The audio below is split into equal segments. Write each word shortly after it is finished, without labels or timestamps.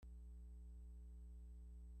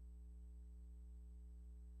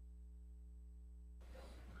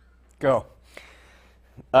Go.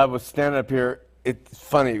 I was standing up here. It's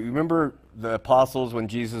funny. Remember the apostles when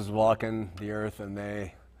Jesus was walking the earth and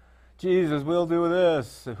Jesus, we'll do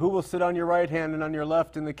this. Who will sit on your right hand and on your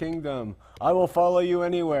left in the kingdom? I will follow you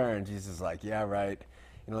anywhere. And Jesus is like, yeah, right.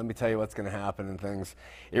 Let me tell you what's going to happen and things.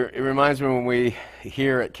 It reminds me when we,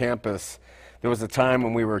 here at campus, there was a time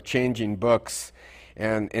when we were changing books,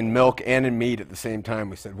 and in milk and in meat at the same time.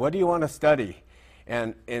 We said, what do you want to study?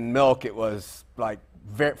 And in milk, it was like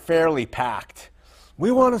fairly packed.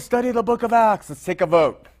 We want to study the book of Acts. Let's take a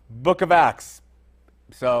vote. Book of Acts.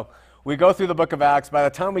 So we go through the book of Acts. By the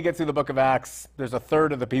time we get through the book of Acts, there's a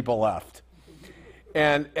third of the people left.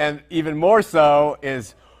 And even more so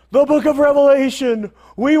is the book of Revelation.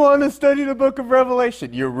 We want to study the book of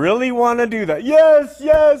Revelation. You really want to do that?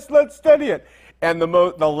 Yes, let's study it. And the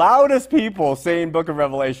loudest people saying book of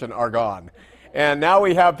Revelation are gone. And now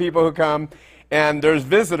we have people who come, and there's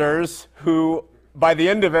visitors who, by the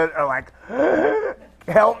end of it, are like,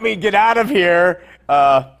 help me get out of here.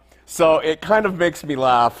 So it kind of makes me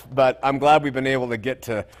laugh, but I'm glad we've been able to get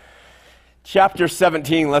to chapter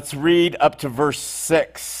 17. Let's read up to verse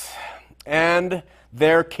 6. And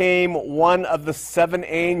there came one of the 7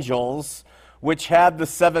 angels, which had the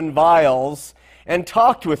 7 vials, and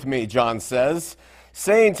talked with me, John says,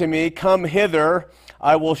 saying to me, come hither,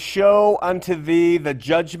 I will show unto thee the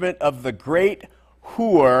judgment of the great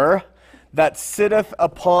whore that sitteth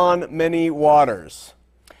upon many waters,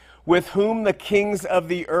 with whom the kings of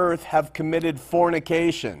the earth have committed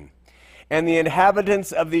fornication, and the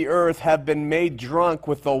inhabitants of the earth have been made drunk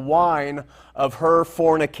with the wine of her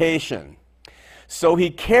fornication. So he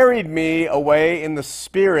carried me away in the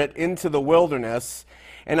spirit into the wilderness,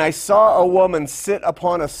 and I saw a woman sit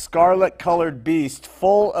upon a scarlet-colored beast,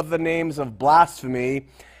 full of the names of blasphemy,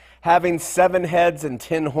 having 7 heads and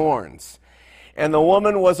 10 horns. And the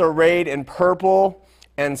woman was arrayed in purple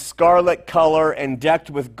and scarlet color, and decked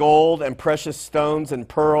with gold and precious stones and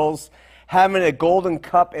pearls, having a golden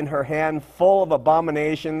cup in her hand, full of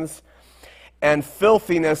abominations and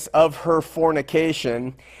filthiness of her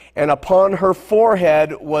fornication. And upon her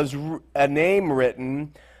forehead was a name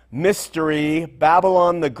written, Mystery,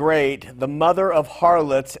 Babylon the Great, the mother of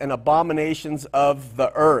harlots and abominations of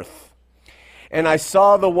the earth. And I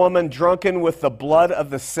saw the woman drunken with the blood of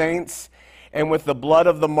the saints and with the blood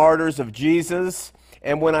of the martyrs of Jesus.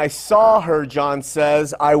 And when I saw her, John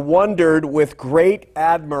says, I wondered with great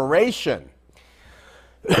admiration.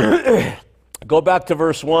 Go back to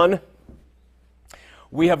verse 1.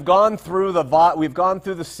 We have gone through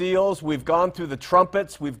the seals, we've gone through the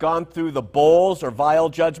trumpets, we've gone through the bowls or vial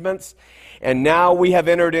judgments, and now we have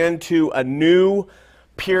entered into a new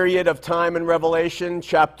period of time in Revelation,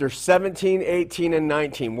 chapter 17, 18, and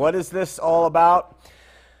 19. What is this all about?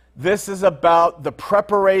 This is about the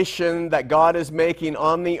preparation that God is making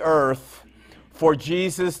on the earth for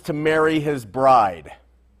Jesus to marry his bride.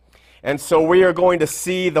 And so we are going to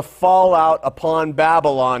see the fallout upon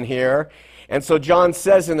Babylon here. And so John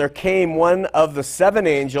says, and there came one of the 7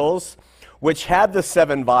 angels, which had the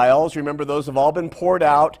 7 vials. Remember, those have all been poured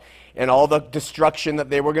out, and all the destruction that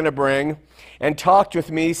they were going to bring, and talked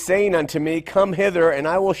with me, saying unto me, come hither, and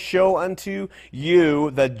I will show unto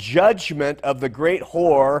you the judgment of the great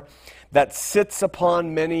whore that sits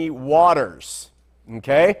upon many waters.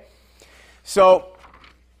 Okay? So,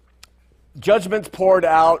 judgment's poured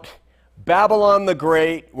out. Babylon the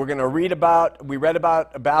Great, we read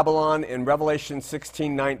about Babylon in Revelation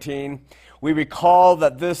 16:19. We recall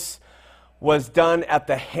that this was done at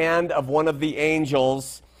the hand of one of the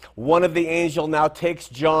angels. One of the angels now takes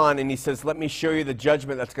John and he says, let me show you the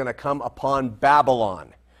judgment that's going to come upon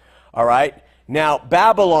Babylon. All right? Now,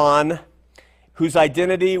 Babylon, whose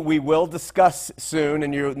identity we will discuss soon,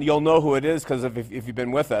 and you'll know who it is because if you've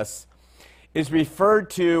been with us, is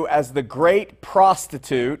referred to as the great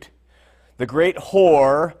prostitute, the great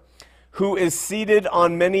whore, who is seated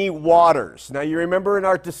on many waters. Now, you remember in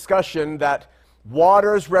our discussion that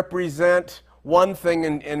waters represent one thing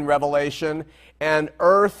in Revelation, and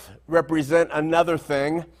earth represent another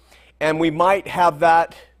thing, and we might have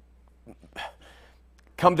that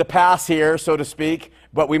come to pass here, so to speak,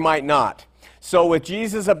 but we might not. So with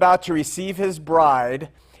Jesus about to receive his bride,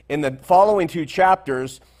 in the following 2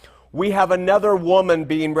 chapters, we have another woman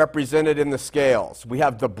being represented in the scales. We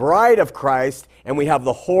have the bride of Christ, and we have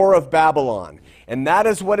the whore of Babylon. And that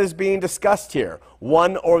is what is being discussed here,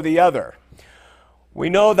 one or the other. We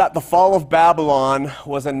know that the fall of Babylon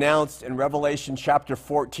was announced in Revelation chapter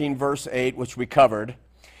 14, verse 8, which we covered.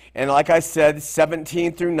 And like I said,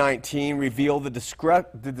 17 through 19 reveal the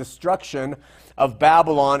destruction of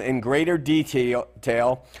Babylon in greater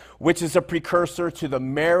detail, which is a precursor to the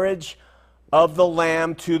marriage of the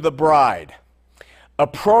Lamb to the bride.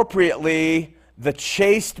 Appropriately, the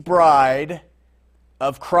chaste bride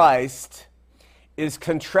of Christ is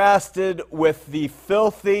contrasted with the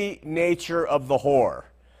filthy nature of the whore.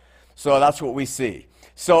 So that's what we see.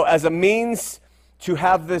 So as a means to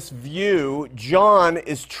have this view, John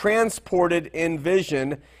is transported in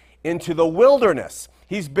vision into the wilderness.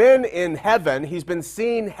 He's been in heaven, he's been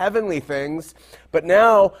seeing heavenly things, but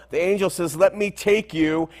now the angel says, let me take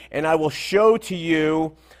you and I will show to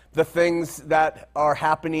you the things that are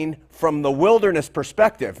happening from the wilderness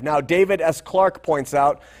perspective. Now, David S. Clark points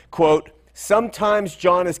out, quote, sometimes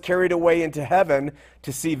John is carried away into heaven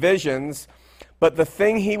to see visions, but the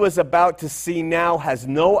thing he was about to see now has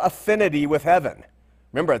no affinity with heaven.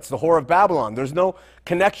 Remember, it's the whore of Babylon. There's no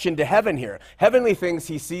connection to heaven here. Heavenly things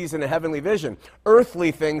he sees in a heavenly vision.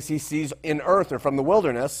 Earthly things he sees in earth or from the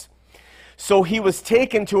wilderness. So he was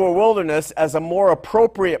taken to a wilderness as a more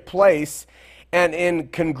appropriate place and in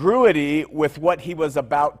congruity with what he was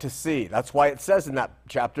about to see. That's why it says in that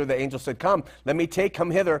chapter, the angel said, come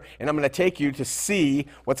hither, and I'm going to take you to see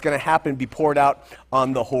what's going to happen, be poured out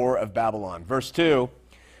on the whore of Babylon. Verse 2,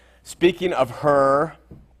 speaking of her,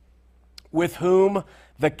 with whom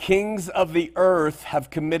the kings of the earth have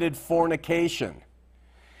committed fornication,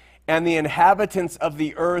 and the inhabitants of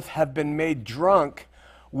the earth have been made drunk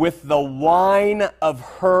with the wine of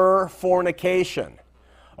her fornication.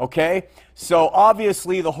 Okay? So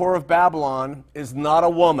obviously the whore of Babylon is not a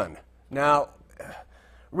woman. Now,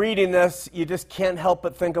 reading this, you just can't help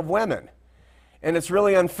but think of women. And it's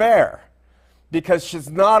really unfair because she's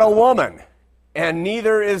not a woman, and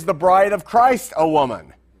neither is the bride of Christ a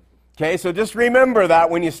woman. Okay, so just remember that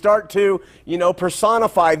when you start to,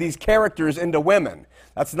 personify these characters into women.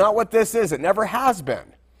 That's not what this is. It never has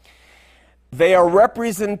been. They are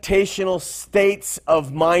representational states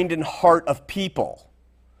of mind and heart of people.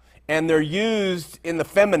 And they're used in the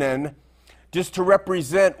feminine just to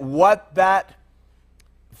represent what that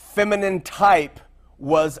feminine type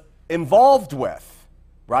was involved with,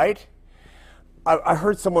 right? I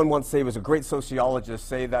heard someone once say, it was a great sociologist,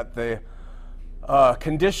 say that the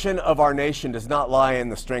condition of our nation does not lie in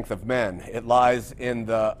the strength of men. It lies in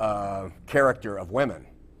the character of women.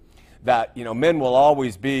 That, men will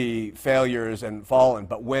always be failures and fallen,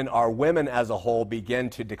 but when our women as a whole begin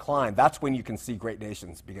to decline, that's when you can see great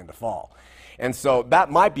nations begin to fall. And so that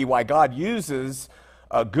might be why God uses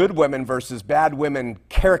good women versus bad women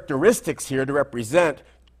characteristics here to represent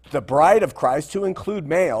the bride of Christ, who include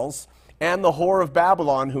males, and the whore of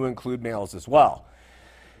Babylon, who include males as well.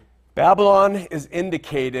 Babylon is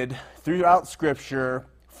indicated throughout Scripture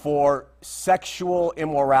for sexual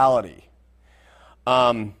immorality.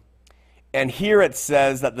 And here it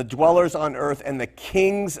says that the dwellers on earth and the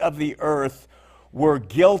kings of the earth were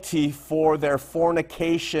guilty for their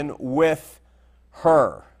fornication with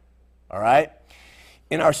her. All right?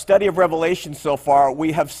 In our study of Revelation so far,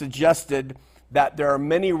 we have suggested that there are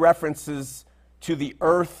many references to the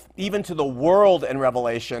earth, even to the world in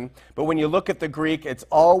Revelation. But when you look at the Greek, it's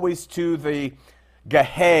always to the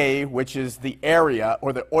Gehe, which is the area,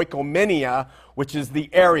 or the oikomenia, which is the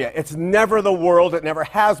area. It's never the world. It never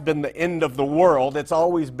has been the end of the world. It's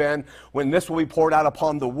always been, when this will be poured out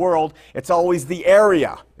upon the world, it's always the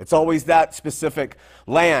area. It's always that specific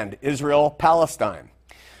land, Israel, Palestine.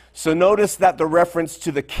 So notice that the reference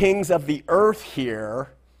to the kings of the earth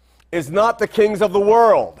here is not the kings of the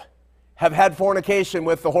world have had fornication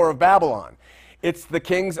with the whore of Babylon. It's the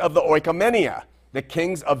kings of the oikomenia, the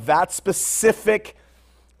kings of that specific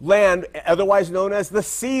land, otherwise known as the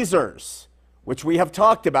Caesars, which we have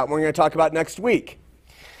talked about, and we're going to talk about next week.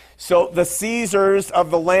 So the Caesars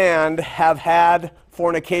of the land have had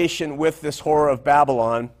fornication with this whore of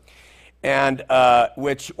Babylon, and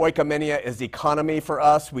which oikomenia is economy for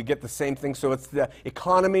us. We get the same thing. So it's the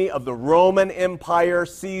economy of the Roman Empire.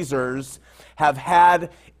 Caesars have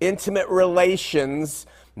had intimate relations,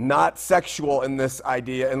 not sexual in this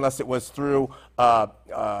idea, unless it was through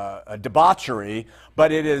a debauchery,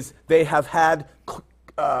 but it is, they have had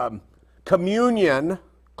communion,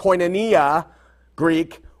 koinonia,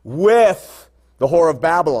 Greek, with the whore of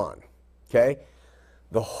Babylon. Okay?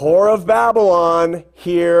 The whore of Babylon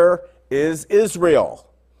here is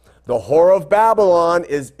Israel. The whore of Babylon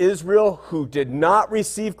is Israel who did not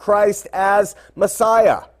receive Christ as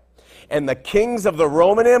Messiah. And the kings of the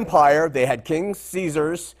Roman Empire, they had King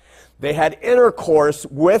Caesars, they had intercourse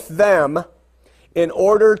with them in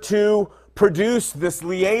order to produce this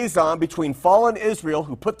liaison between fallen Israel,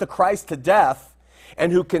 who put the Christ to death,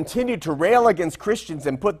 and who continued to rail against Christians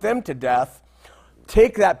and put them to death.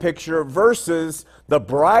 Take that picture versus the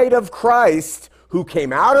bride of Christ, who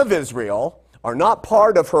came out of Israel, are not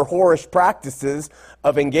part of her whorish practices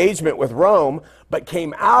of engagement with Rome, but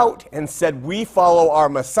came out and said, we follow our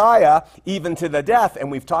Messiah even to the death.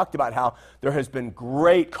 And we've talked about how there has been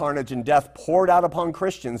great carnage and death poured out upon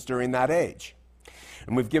Christians during that age.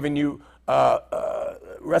 And we've given you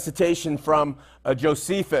recitation from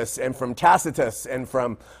Josephus and from Tacitus and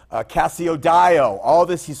from Cassiodeo, all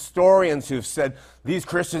these historians who've said these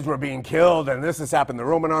Christians were being killed and this has happened, the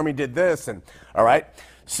Roman army did this, and all right.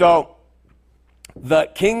 So the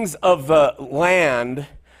kings of the land,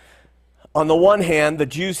 on the one hand, the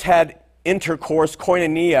Jews had intercourse,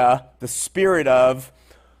 koinonia, the spirit of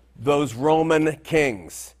those Roman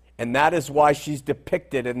kings, and that is why she's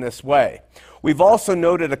depicted in this way. We've also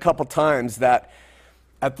noted a couple times that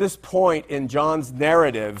at this point in John's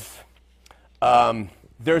narrative,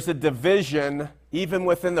 there's a division, even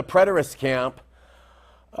within the preterist camp,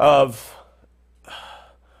 of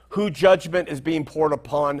who judgment is being poured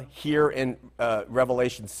upon here in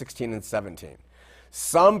Revelation 16 and 17.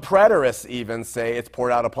 Some preterists even say it's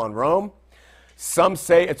poured out upon Rome. Some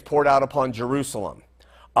say it's poured out upon Jerusalem.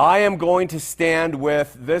 I am going to stand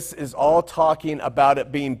with, this is all talking about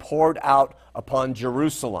it being poured out upon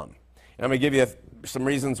Jerusalem. And I'm going to give you some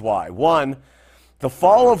reasons why. One, the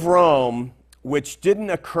fall of Rome, which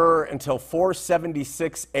didn't occur until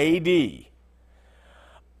 476 AD,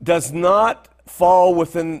 does not fall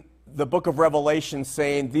within the book of Revelation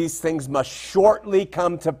saying these things must shortly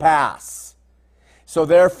come to pass. So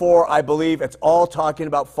therefore, I believe it's all talking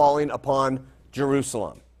about falling upon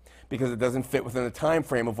Jerusalem, because it doesn't fit within the time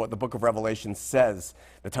frame of what the book of Revelation says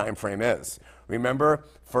the time frame is. Remember,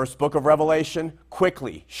 first book of Revelation,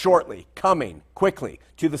 quickly, shortly, coming, quickly,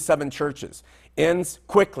 to the 7 churches. Ends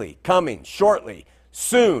quickly, coming, shortly,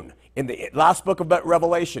 soon, in the last book of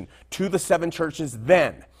Revelation, to the 7 churches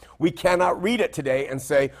then. We cannot read it today and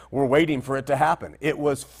say, we're waiting for it to happen. It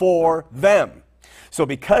was for them. So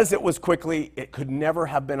because it was quickly, it could never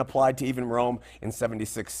have been applied to even Rome in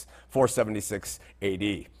 476 AD.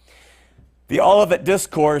 The Olivet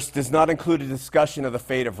Discourse does not include a discussion of the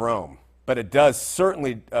fate of Rome, but it does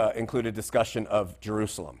certainly include a discussion of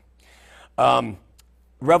Jerusalem.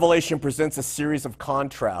 Revelation presents a series of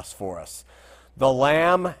contrasts for us. The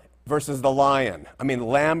lamb versus the lion.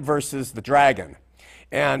 Lamb versus the dragon.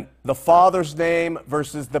 And the Father's name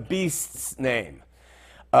versus the beast's name.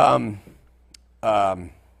 The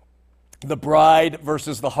bride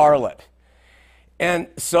versus the harlot. And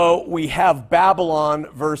so we have Babylon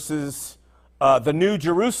versus the New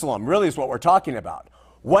Jerusalem, really is what we're talking about.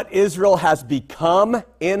 What Israel has become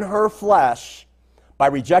in her flesh by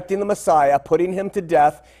rejecting the Messiah, putting him to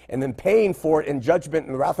death, and then paying for it in judgment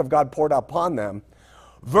and the wrath of God poured out upon them,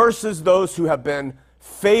 versus those who have been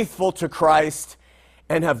faithful to Christ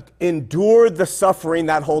and have endured the suffering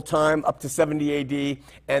that whole time up to 70 AD,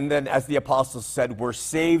 and then, as the apostles said, were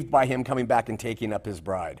saved by him coming back and taking up his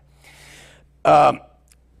bride. The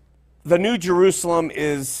New Jerusalem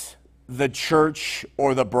is the church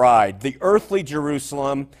or the bride. The earthly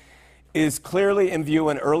Jerusalem is clearly in view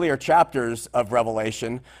in earlier chapters of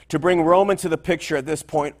Revelation. To bring Rome into the picture at this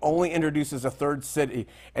point only introduces a third city,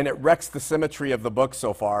 and it wrecks the symmetry of the book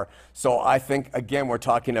so far. So I think, again, we're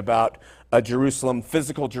talking about a Jerusalem,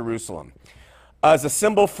 physical Jerusalem. As a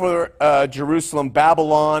symbol for Jerusalem,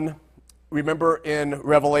 Babylon, remember in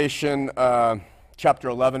Revelation chapter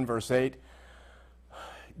 11, verse 8,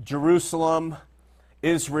 Jerusalem,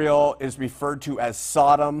 Israel is referred to as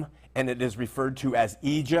Sodom, and it is referred to as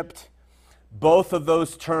Egypt. Both of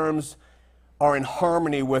those terms are in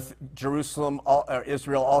harmony with Jerusalem,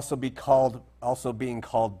 Israel also being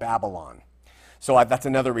called Babylon. So that's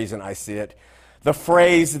another reason I see it. The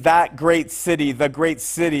phrase, that great city, the great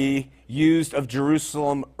city, used of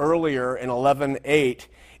Jerusalem earlier in 11:8,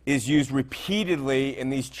 is used repeatedly in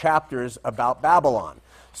these chapters about Babylon.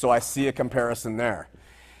 So I see a comparison there.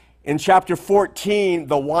 In chapter 14,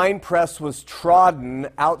 the winepress was trodden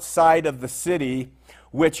outside of the city,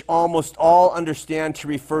 which almost all understand to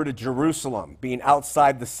refer to Jerusalem, being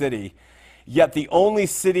outside the city. Yet the only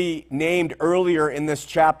city named earlier in this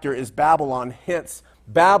chapter is Babylon, hence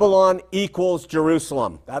Babylon equals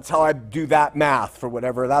Jerusalem. That's how I do that math, for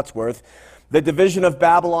whatever that's worth. The division of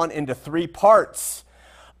Babylon into 3 parts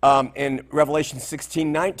in Revelation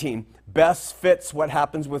 16:19 best fits what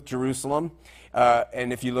happens with Jerusalem.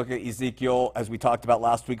 And if you look at Ezekiel, as we talked about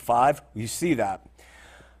last week, 5, you see that.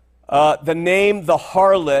 The name, the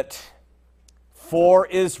harlot, for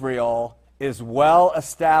Israel is well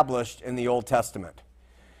established in the Old Testament.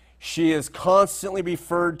 She is constantly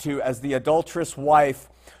referred to as the adulterous wife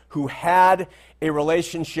who had a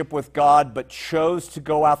relationship with God but chose to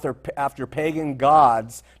go after pagan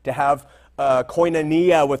gods to have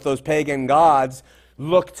koinonia with those pagan gods,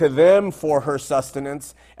 look to them for her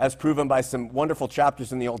sustenance, as proven by some wonderful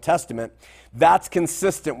chapters in the Old Testament. That's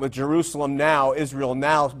consistent with Jerusalem now, Israel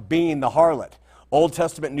now being the harlot. Old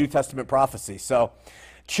Testament, New Testament prophecy. So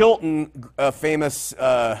Chilton, a famous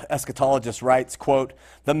eschatologist, writes, quote,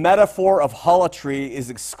 "The metaphor of harlotry is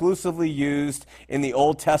exclusively used in the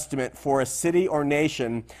Old Testament for a city or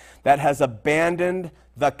nation that has abandoned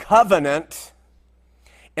the covenant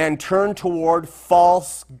and turned toward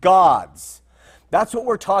false gods." That's what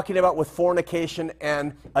we're talking about with fornication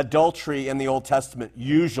and adultery in the Old Testament,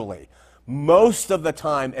 usually. Most of the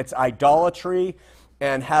time, it's idolatry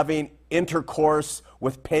and having intercourse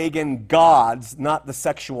with pagan gods, not the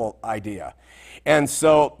sexual idea. And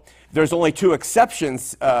so there's only two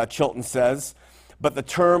exceptions, Chilton says, but the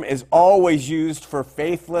term is always used for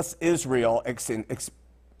faithless Israel,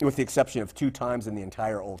 with the exception of 2 times in the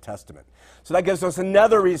entire Old Testament. So that gives us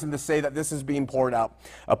another reason to say that this is being poured out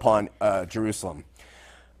upon Jerusalem.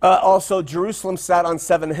 Also, Jerusalem sat on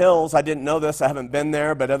 7 hills. I didn't know this. I haven't been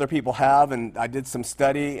there, but other people have, and I did some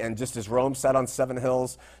study, and just as Rome sat on 7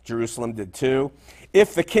 hills, Jerusalem did too.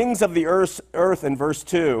 If the kings of the earth in verse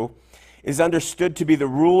 2 is understood to be the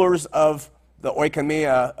rulers of the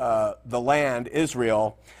oikoumia, the land,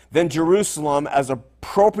 Israel, then Jerusalem, as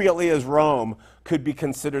appropriately as Rome, could be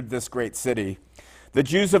considered this great city. The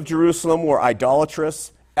Jews of Jerusalem were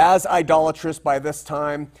idolatrous, as idolatrous by this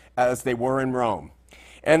time as they were in Rome.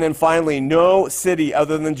 And then finally, no city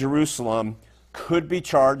other than Jerusalem could be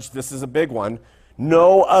charged, this is a big one,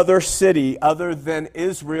 no other city other than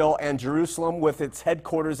Israel and Jerusalem with its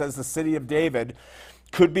headquarters as the city of David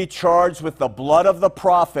could be charged with the blood of the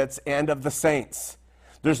prophets and of the saints.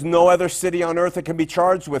 There's no other city on earth that can be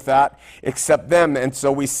charged with that except them. And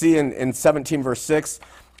so we see in 17 verse 6,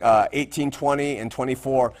 18, 20, and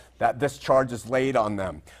 24 that this charge is laid on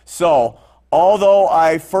them. So, although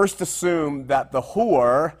I first assumed that the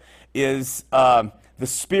whore is the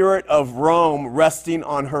spirit of Rome resting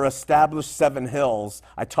on her established 7 hills,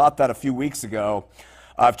 I taught that a few weeks ago.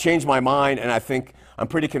 I've changed my mind, and I think I'm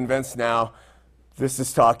pretty convinced now this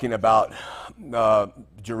is talking about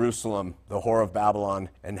Jerusalem, the whore of Babylon,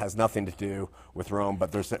 and has nothing to do with Rome.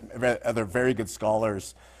 But there's other very good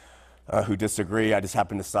scholars who disagree. I just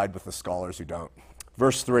happen to side with the scholars who don't.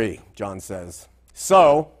 Verse 3, John says,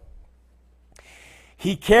 "So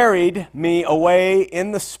he carried me away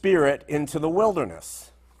in the spirit into the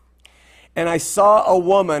wilderness. And I saw a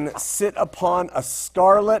woman sit upon a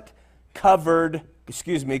colored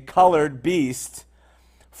beast,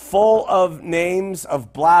 full of names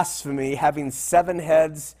of blasphemy, having 7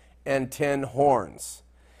 heads and 10 horns."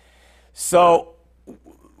 So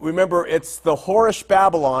remember, it's the whorish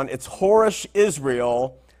Babylon, it's whorish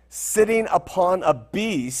Israel sitting upon a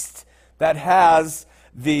beast that has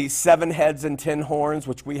the 7 heads and 10 horns,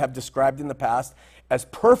 which we have described in the past as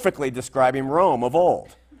perfectly describing Rome of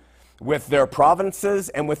old, with their provinces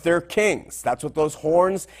and with their kings. That's what those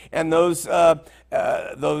horns and those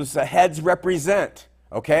heads represent,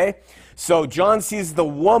 okay? So John sees the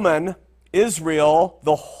woman, Israel,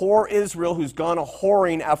 the whore Israel, who's gone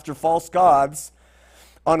a-whoring after false gods,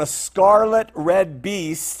 on a scarlet red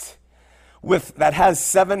beast that has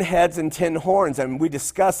 7 heads and 10 horns. And we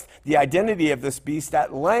discussed the identity of this beast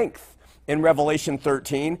at length in Revelation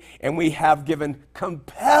 13, and we have given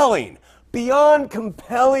beyond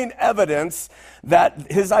compelling evidence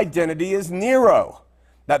that his identity is Nero.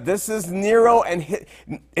 That this is Nero, and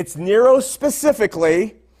it's Nero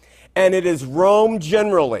specifically, and it is Rome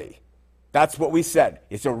generally. That's what we said.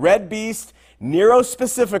 It's a red beast, Nero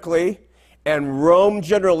specifically, and Rome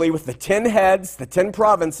generally, with the 10 heads, the 10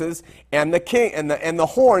 provinces, and the king and the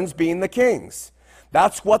horns being the kings.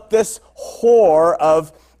 That's what this whore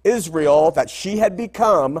of Israel that she had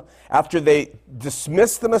become after they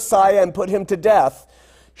dismissed the Messiah and put him to death.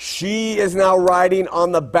 She is now riding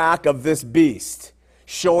on the back of this beast,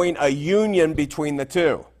 showing a union between the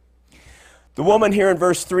two. The woman here in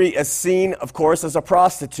verse 3 is seen, of course, as a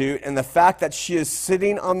prostitute, and the fact that she is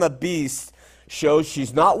sitting on the beast shows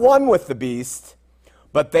she's not one with the beast,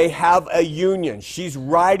 but they have a union. She's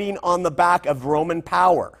riding on the back of Roman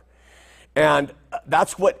power. And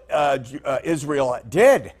that's what Israel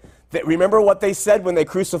did. Remember what they said when they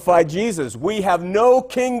crucified Jesus? "We have no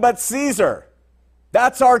king but Caesar.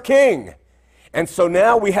 That's our king." And so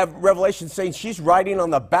now we have Revelation saying she's riding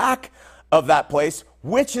on the back of that place,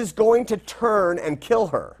 which is going to turn and kill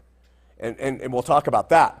her. And we'll talk about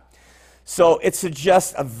that. So it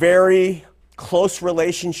suggests a very close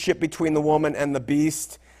relationship between the woman and the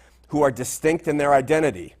beast, who are distinct in their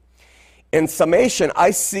identity. In summation,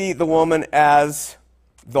 I see the woman as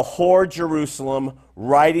the whore Jerusalem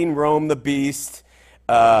riding Rome the beast,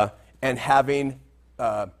 and having,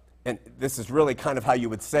 and this is really kind of how you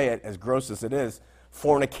would say it, as gross as it is,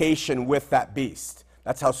 fornication with that beast.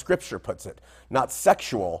 That's how Scripture puts it. Not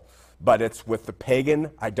sexual, but it's with the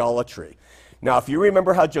pagan idolatry. Now, if you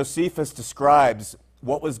remember how Josephus describes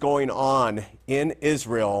what was going on in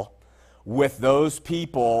Israel with those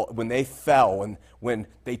people when they fell, when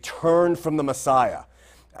they turned from the Messiah,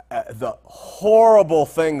 the horrible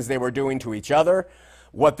things they were doing to each other,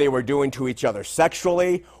 what they were doing to each other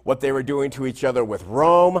sexually, what they were doing to each other with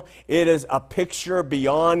Rome. It is a picture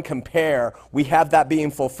beyond compare. We have that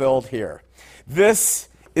being fulfilled here. This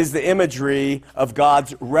is the imagery of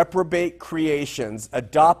God's reprobate creations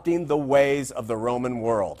adopting the ways of the Roman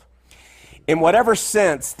world. In whatever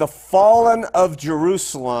sense, the fallen of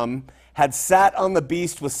Jerusalem had sat on the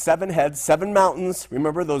beast with 7 heads, 7 mountains.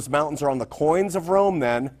 Remember, those mountains are on the coins of Rome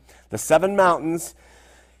then, the 7 mountains.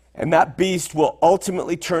 And that beast will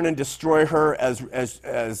ultimately turn and destroy her, as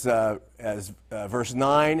verse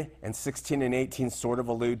 9 and 16 and 18 sort of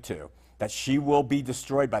allude to, that she will be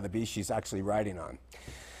destroyed by the beast she's actually riding on.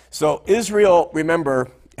 So Israel,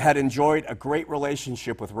 remember, had enjoyed a great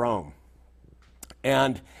relationship with Rome.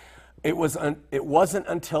 And it wasn't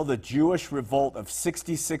until the Jewish revolt of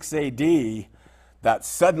 66 AD that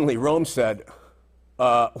suddenly Rome said,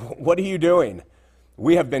 what are you doing?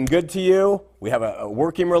 We have been good to you. We have a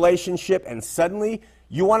working relationship, and suddenly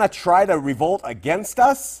you want to try to revolt against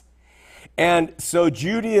us? And so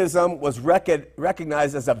Judaism was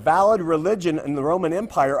recognized as a valid religion in the Roman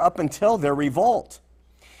Empire up until their revolt.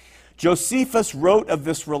 Josephus wrote of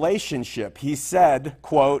this relationship. He said,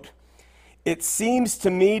 quote, "It seems to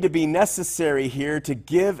me to be necessary here to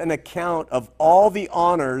give an account of all the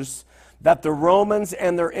honors that the Romans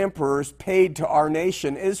and their emperors paid to our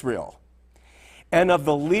nation Israel, and of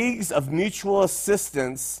the leagues of mutual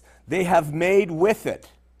assistance they have made with it."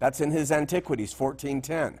 That's in his Antiquities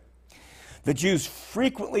 14:10. The Jews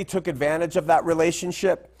frequently took advantage of that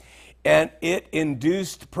relationship, and it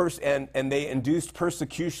induced they induced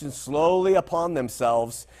persecution slowly upon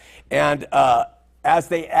themselves, and as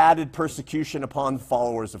they added persecution upon the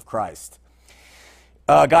followers of Christ.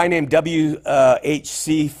 A guy named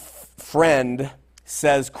W.H.C. Friend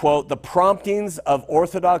says, quote, "The promptings of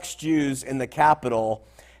Orthodox Jews in the capital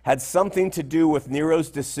had something to do with Nero's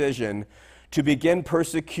decision to begin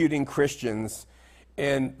persecuting Christians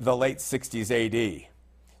in the late 60s AD.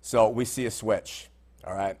 So we see a switch,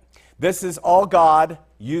 all right? This is all God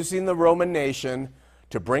using the Roman nation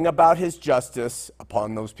to bring about his justice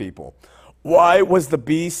upon those people. Why was the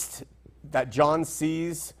beast that John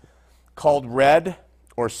sees called red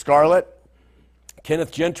or scarlet?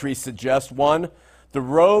 Kenneth Gentry suggests, 1, the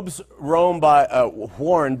robes worn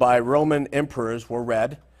by Roman emperors were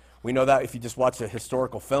red. We know that if you just watch a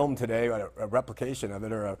historical film today, a replication of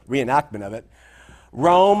it or a reenactment of it.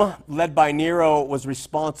 Rome, led by Nero, was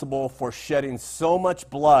responsible for shedding so much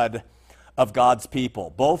blood of God's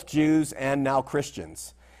people, both Jews and now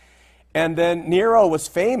Christians. And then Nero was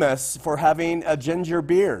famous for having a ginger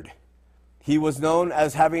beard. He was known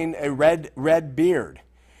as having a red beard.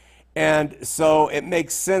 And so it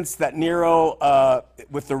makes sense that Nero,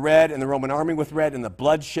 with the red, and the Roman army with red, and the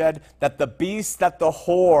bloodshed, that the beast that the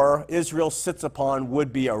whore, Israel, sits upon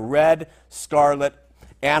would be a red, scarlet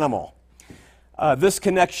animal. This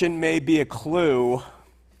connection may be a clue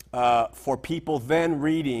for people then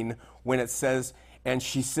reading when it says, "And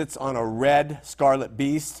she sits on a red, scarlet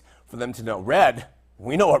beast," for them to know red.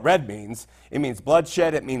 We know what red means. It means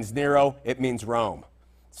bloodshed, it means Nero, it means Rome.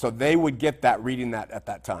 So they would get that reading that at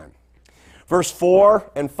that time. Verse 4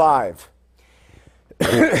 and 5.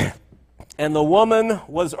 "And the woman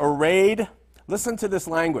was arrayed," listen to this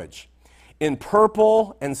language, "in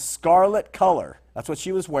purple and scarlet color," that's what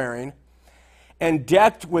she was wearing, "and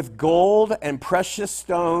decked with gold and precious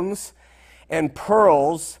stones and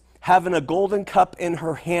pearls, having a golden cup in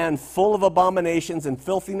her hand full of abominations and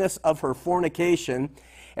filthiness of her fornication.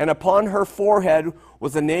 And upon her forehead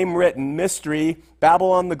was a name written, Mystery,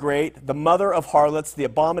 Babylon the Great, the mother of harlots, the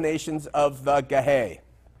abominations of the Gehe."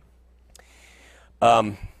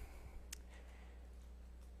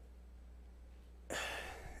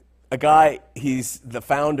 A guy, he's the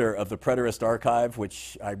founder of the Preterist Archive,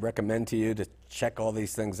 which I recommend to you to check all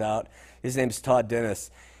these things out. His name's Todd Dennis.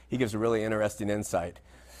 He gives a really interesting insight.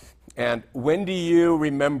 And when do you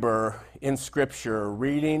remember in Scripture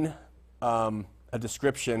reading a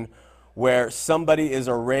description where somebody is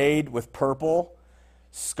arrayed with purple,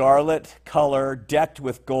 scarlet color, decked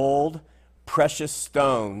with gold, precious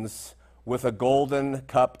stones, with a golden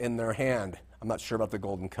cup in their hand? I'm not sure about the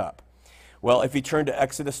golden cup. Well, if you turn to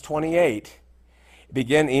Exodus 28,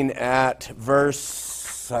 beginning at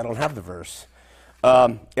verse, I don't have the verse.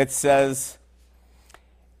 It says,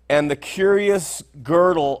 "And the curious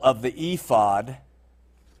girdle of the ephod,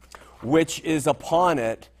 which is upon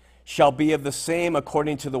it, shall be of the same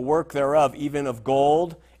according to the work thereof, even of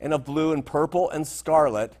gold, and of blue, and purple, and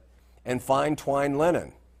scarlet, and fine twined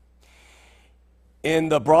linen." In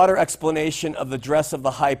the broader explanation of the dress of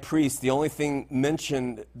the high priest, the only thing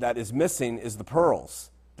mentioned that is missing is the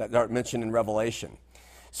pearls that are mentioned in Revelation.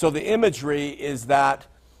 So the imagery is that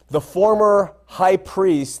the former high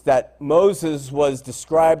priest that Moses was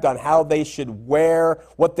described on how they should wear,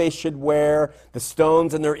 what they should wear, the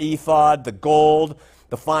stones in their ephod, the gold,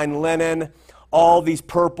 the fine linen, all these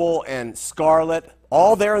purple and scarlet,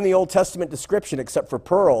 all there in the Old Testament description except for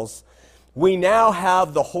pearls. We now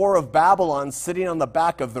have the whore of Babylon sitting on the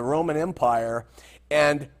back of the Roman Empire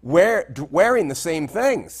and wearing the same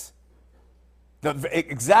things.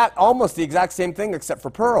 Almost the exact same thing except for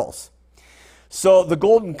pearls. So the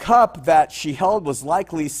golden cup that she held was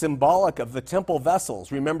likely symbolic of the temple vessels.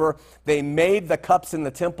 Remember, they made the cups in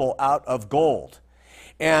the temple out of gold.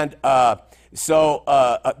 And that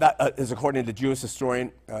is according to Jewish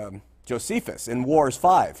historian Josephus in Wars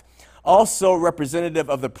 5. Also representative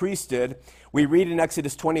of the priesthood, we read in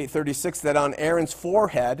Exodus 28:36 that on Aaron's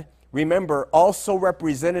forehead, remember, also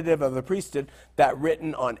representative of the priesthood, that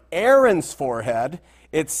written on Aaron's forehead,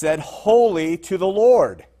 it said, "Holy to the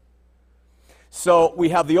Lord." So we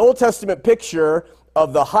have the Old Testament picture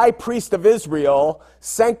of the high priest of Israel,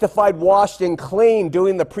 sanctified, washed, and clean,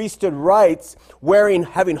 doing the priesthood rites,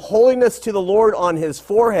 having holiness to the Lord on his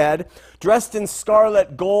forehead, dressed in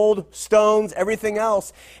scarlet, gold, stones, everything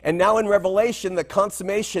else. And now in Revelation, the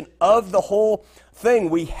consummation of the whole thing,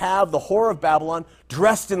 we have the whore of Babylon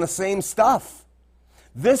dressed in the same stuff.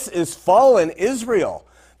 This is fallen Israel.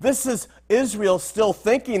 This is Israel still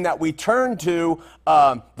thinking that we turn to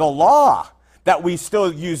the law, that we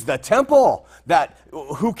still use the temple, that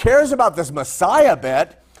who cares about this Messiah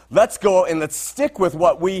bit? Let's go and let's stick with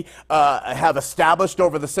what we have established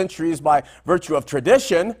over the centuries by virtue of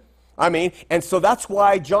tradition. And so that's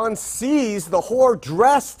why John sees the whore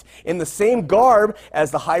dressed in the same garb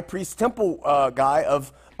as the high priest temple guy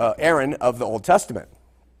of Aaron of the Old Testament.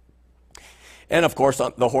 And of course,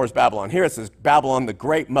 the whore's Babylon. Here it says, "Babylon, the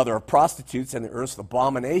great mother of prostitutes and the earth's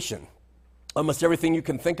abomination." Almost everything you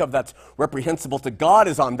can think of that's reprehensible to God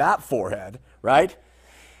is on that forehead, right?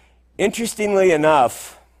 Interestingly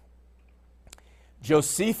enough,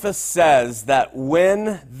 Josephus says that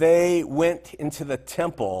when they went into the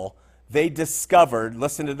temple, they discovered,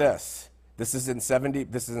 listen to this, this is in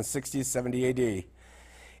 60, 70 AD,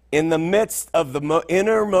 in the midst of the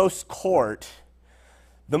innermost court,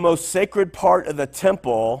 the most sacred part of the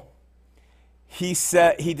temple, he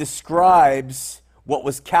describes what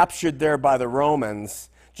was captured there by the Romans.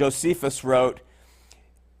 Josephus wrote,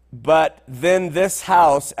 "But then this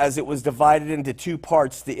house, as it was divided into two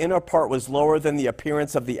parts, the inner part was lower than the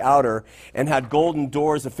appearance of the outer, and had golden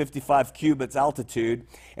doors of 55 cubits altitude,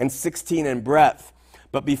 and 16 in breadth.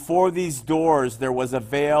 But before these doors there was a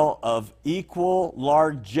veil of equal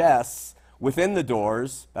largesse within the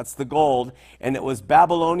doors," that's the gold, "and it was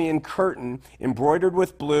Babylonian curtain, embroidered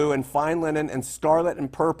with blue, and fine linen, and scarlet,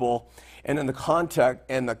 and purple, and in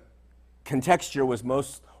the contexture was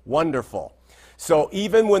most wonderful." So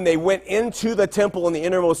even when they went into the temple in the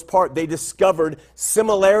innermost part, they discovered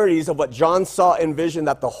similarities of what John saw in vision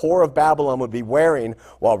that the whore of Babylon would be wearing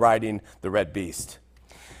while riding the red beast.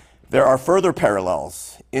 There are further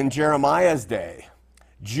parallels. In Jeremiah's day,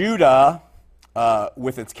 Judah,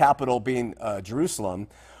 with its capital being Jerusalem,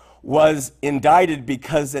 was indicted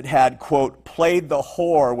because it had, quote, "played the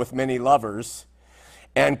whore with many lovers,"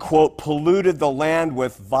 and, quote, "polluted the land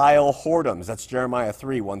with vile whoredoms." That's Jeremiah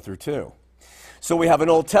 3, 1 through 2. So we have an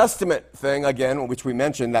Old Testament thing, again, which we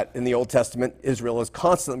mentioned, that in the Old Testament, Israel is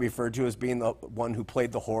constantly referred to as being the one who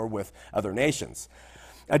played the whore with other nations.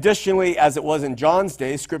 Additionally, as it was in John's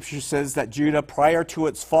day, Scripture says that Judah, prior to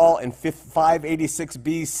its fall in 586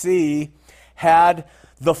 BC, had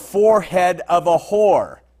the forehead of a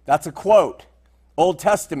whore. That's a quote. Old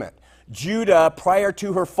Testament. Judah, prior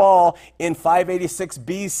to her fall in 586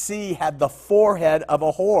 BC, had the forehead of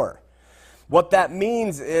a whore. What that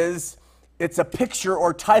means is it's a picture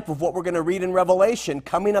or type of what we're going to read in Revelation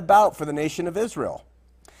coming about for the nation of Israel.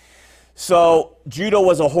 So Judah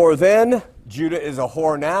was a whore then, Judah is a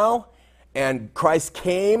whore now, and Christ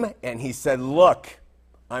came and he said, "Look,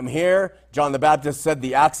 I'm here." John the Baptist said,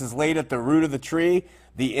 "The axe is laid at the root of the tree.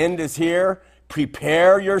 The end is here.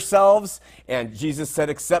 Prepare yourselves." And Jesus said,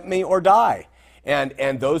 "Accept me or die."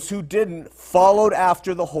 And those who didn't followed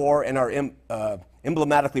after the whore and are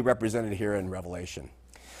emblematically represented here in Revelation.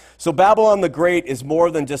 So Babylon the Great is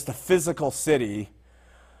more than just a physical city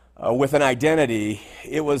with an identity.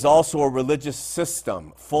 It was also a religious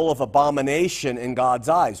system full of abomination in God's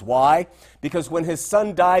eyes. Why? Because when his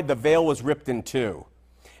son died, the veil was ripped in two.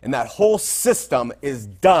 And that whole system is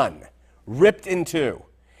done, ripped in two.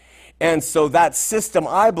 And so that system,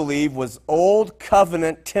 I believe, was Old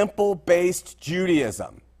Covenant temple-based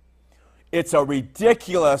Judaism. It's a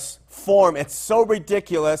ridiculous form. It's so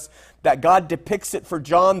ridiculous that God depicts it for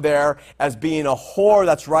John there as being a whore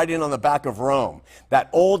that's riding on the back of Rome. That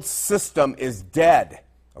old system is dead,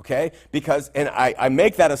 okay? And I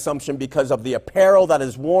make that assumption because of the apparel that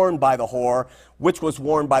is worn by the whore, which was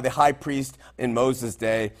worn by the high priest in Moses'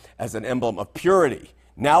 day as an emblem of purity.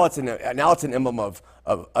 Now it's an emblem of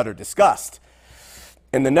utter disgust.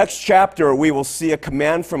 In the next chapter, we will see a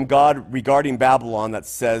command from God regarding Babylon that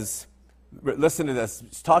says, listen to this.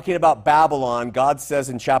 It's talking about Babylon. God says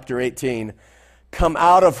in chapter 18, "Come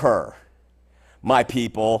out of her, my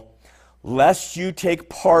people, lest you take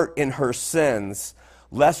part in her sins,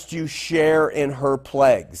 lest you share in her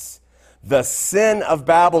plagues." The sin of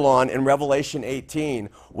Babylon in Revelation 18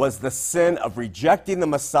 was the sin of rejecting the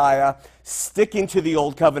Messiah, sticking to the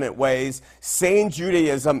old covenant ways, saying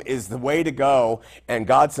Judaism is the way to go. And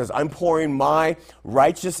God says, I'm pouring my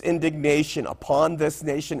righteous indignation upon this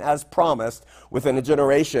nation as promised within a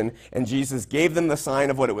generation. And Jesus gave them the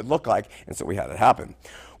sign of what it would look like. And so we had it happen.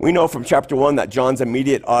 We know from chapter 1 that John's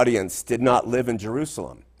immediate audience did not live in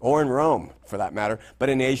Jerusalem or in Rome, for that matter, but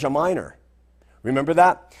in Asia Minor. Remember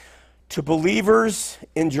that? To believers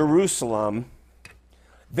in Jerusalem,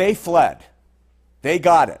 they fled. They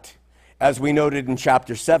got it, as we noted in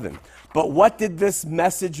chapter 7. But what did this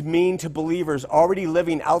message mean to believers already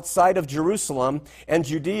living outside of Jerusalem and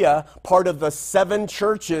Judea, part of the 7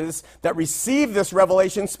 churches that received this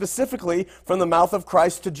revelation specifically from the mouth of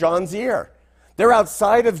Christ to John's ear? They're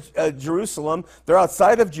outside of Jerusalem, they're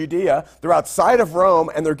outside of Judea, they're outside of Rome,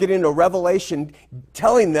 and they're getting a revelation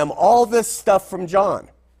telling them all this stuff from John.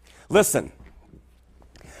 Listen,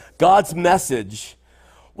 God's message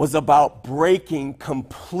was about breaking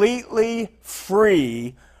completely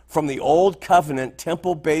free from the old covenant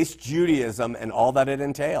temple-based Judaism and all that it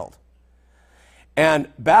entailed. And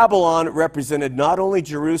Babylon represented not only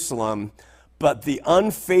Jerusalem, but the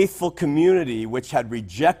unfaithful community which had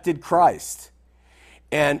rejected Christ,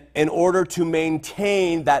 and in order to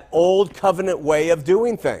maintain that old covenant way of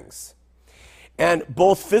doing things. And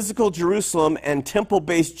both physical Jerusalem and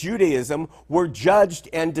temple-based Judaism were judged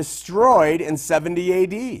and destroyed in 70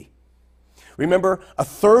 AD. Remember, a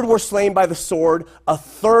third were slain by the sword, a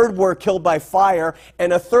third were killed by fire,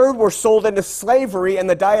 and a third were sold into slavery, and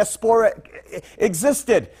the diaspora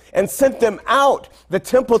existed and sent them out. The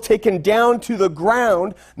temple taken down to the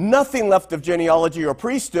ground, nothing left of genealogy or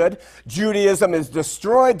priesthood. Judaism is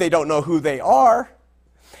destroyed. They don't know who they are.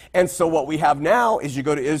 And so what we have now is you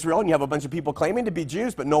go to Israel and you have a bunch of people claiming to be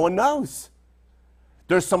Jews, but no one knows.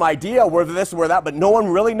 There's some idea whether this or that, but no one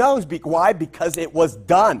really knows. Why? Because it was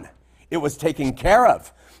done. It was taken care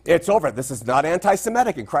of. It's over. This is not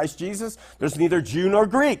anti-Semitic. In Christ Jesus, there's neither Jew nor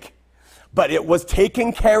Greek. But it was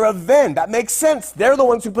taken care of then. That makes sense. They're the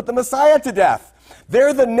ones who put the Messiah to death.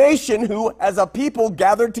 They're the nation who, as a people,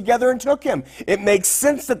 gathered together and took him. It makes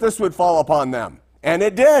sense that this would fall upon them. And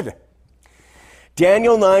it did.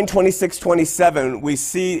 Daniel 9, 26, 27, we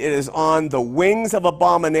see it is on the wings of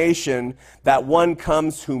abomination that one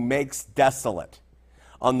comes who makes desolate.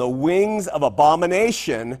 On the wings of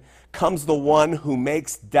abomination comes the one who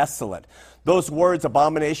makes desolate. Those words,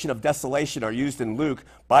 abomination of desolation, are used in Luke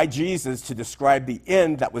by Jesus to describe the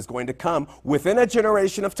end that was going to come within a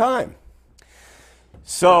generation of time.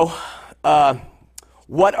 So,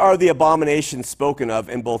 what are the abominations spoken of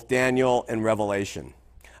in both Daniel and Revelation?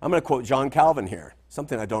 I'm going to quote John Calvin here,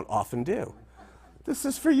 something I don't often do. This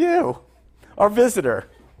is for you, our visitor.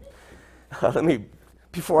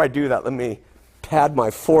 Before I do that, let me pad my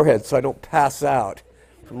forehead so I don't pass out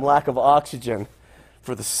from lack of oxygen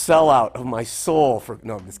for the sellout of my soul.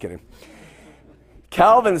 No, I'm just kidding.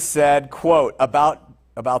 Calvin said, quote,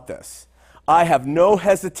 about this, "I have no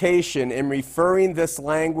hesitation in referring this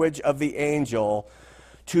language of the angel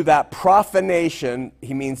to that profanation,"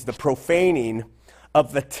 he means the profaning,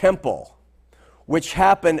 "of the temple, which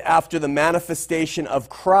happened after the manifestation of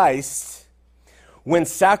Christ, when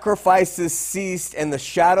sacrifices ceased and the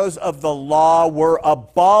shadows of the law were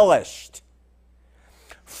abolished.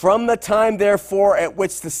 From the time, therefore, at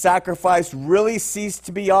which the sacrifice really ceased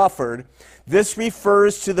to be offered, this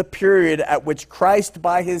refers to the period at which Christ,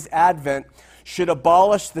 by his advent, should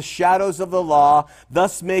abolish the shadows of the law,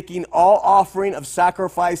 thus making all offering of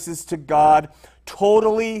sacrifices to God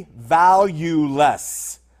totally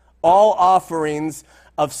valueless. All offerings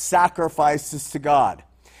of sacrifices to God.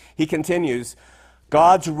 He continues,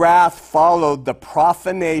 God's wrath followed the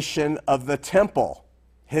profanation of the temple.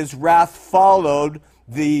 His wrath followed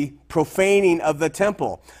the profaning of the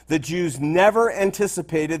temple. The Jews never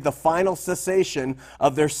anticipated the final cessation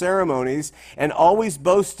of their ceremonies and always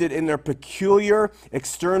boasted in their peculiar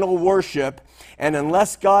external worship. And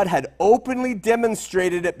unless God had openly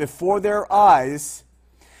demonstrated it before their eyes,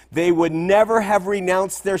 they would never have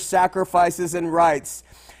renounced their sacrifices and rites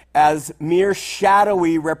as mere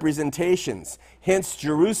shadowy representations. Hence,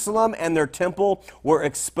 Jerusalem and their temple were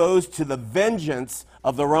exposed to the vengeance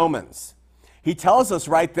of the Romans. He tells us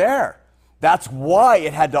right there, that's why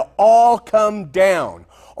it had to all come down,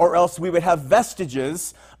 or else we would have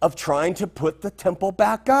vestiges of trying to put the temple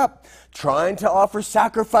back up, trying to offer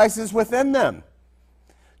sacrifices within them,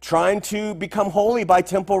 trying to become holy by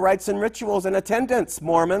temple rites and rituals and attendance,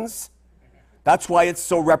 Mormons. That's why it's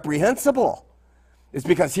so reprehensible. It's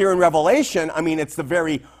because here in Revelation, it's the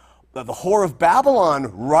whore of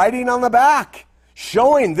Babylon writing on the back,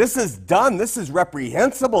 showing this is done, this is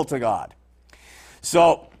reprehensible to God.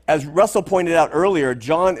 So, as Russell pointed out earlier,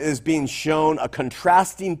 John is being shown a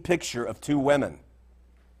contrasting picture of two women.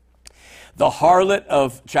 The harlot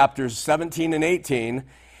of chapters 17 and 18,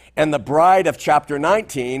 and the bride of chapter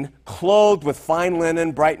 19, clothed with fine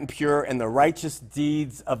linen, bright and pure, and the righteous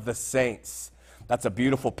deeds of the saints. That's a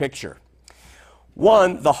beautiful picture.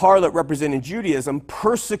 One, the harlot representing Judaism,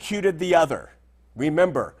 persecuted the other.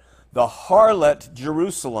 Remember, the harlot,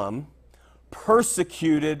 Jerusalem,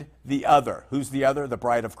 persecuted the other. Who's the other? The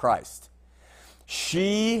bride of Christ.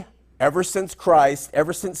 She, ever since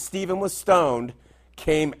Stephen was stoned,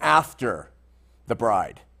 came after the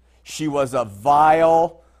bride. She was a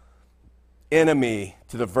vile enemy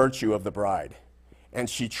to the virtue of the bride. And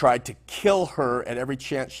she tried to kill her at every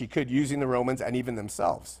chance she could, using the Romans and even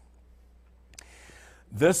themselves.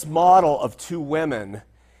 This model of two women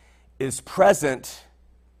is present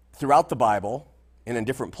throughout the Bible and in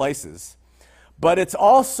different places, but it's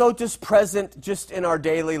also just present just in our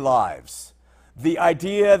daily lives. The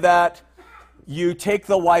idea that you take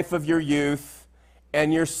the wife of your youth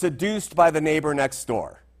and you're seduced by the neighbor next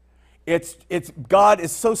door. God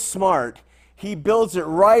is so smart, he builds it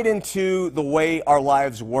right into the way our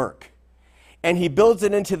lives work. And he builds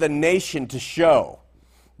it into the nation to show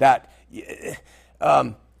that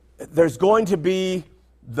there's going to be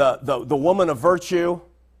the woman of virtue,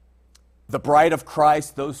 the bride of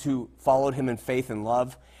Christ, those who followed him in faith and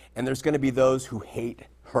love, and there's going to be those who hate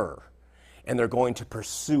her, and they're going to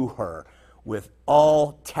pursue her with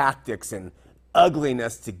all tactics and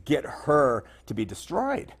ugliness to get her to be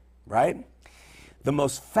destroyed, right? The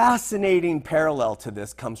most fascinating parallel to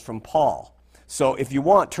this comes from Paul. So if you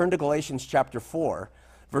want, turn to Galatians chapter 4,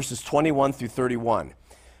 verses 21 through 31.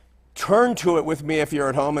 Turn to it with me if you're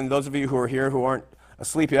at home, and those of you who are here who aren't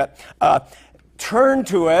asleep yet, turn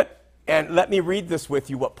to it and let me read this with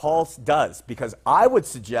you, what Paul does, because I would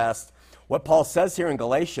suggest what Paul says here in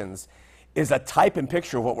Galatians is a type and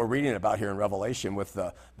picture of what we're reading about here in Revelation with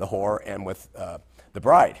the whore and with the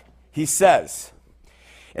bride. He says,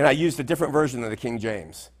 and I used a different version of the King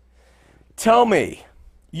James, "Tell me,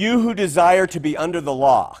 you who desire to be under the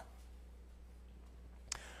law,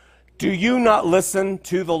 do you not listen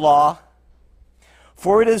to the law?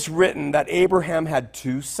 For it is written that Abraham had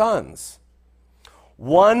two sons,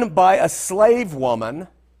 one by a slave woman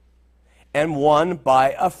and one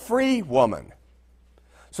by a free woman."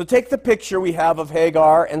 So take the picture we have of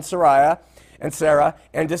Hagar and Sarah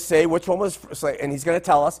and just say which one was slave, and he's going to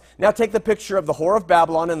tell us. Now take the picture of the whore of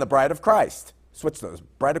Babylon and the bride of Christ. Switch those.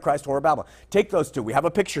 Bride of Christ, whore of Babylon. Take those two. We have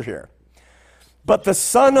a picture here. "But the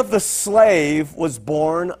son of the slave was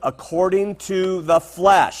born according to the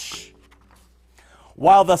flesh,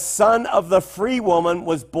 while the son of the free woman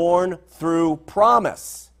was born through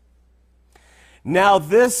promise. Now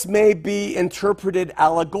this may be interpreted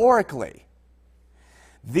allegorically.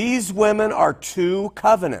 These women are two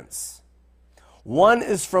covenants. One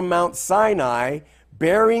is from Mount Sinai,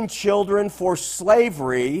 bearing children for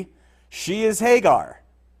slavery. She is Hagar.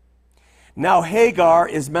 Now Hagar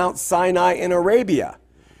is Mount Sinai in Arabia.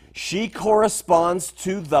 She corresponds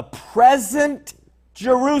to the present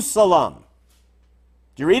Jerusalem."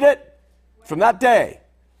 Do you read it? From that day.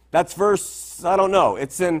 That's verse, I don't know.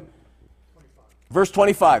 It's in verse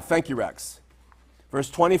 25. Thank you, Rex. Verse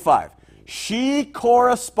 25. She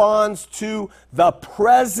corresponds to the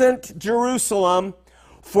present Jerusalem,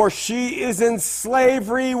 for she is in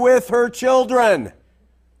slavery with her children.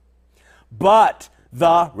 But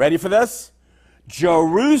ready for this?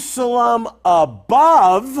 Jerusalem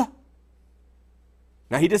above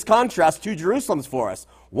Now, he just contrasts two Jerusalems for us.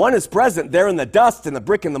 One is present there in the dust and the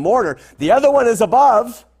brick and the mortar. The other one is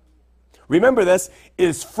above. Remember this,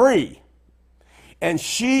 is free. And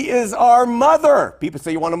she is our mother. People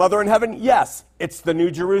say, you want a mother in heaven? Yes, it's the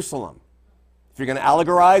New Jerusalem. If you're going to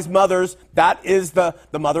allegorize mothers, that is the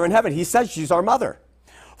mother in heaven. He says she's our mother.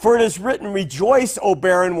 For it is written, rejoice, O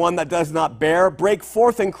barren one that does not bear. Break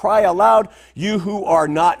forth and cry aloud, you who are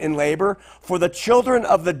not in labor. For the children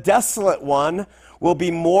of the desolate one will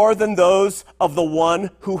be more than those of the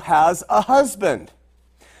one who has a husband.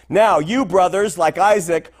 Now, you brothers, like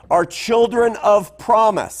Isaac, are children of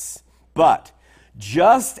promise. But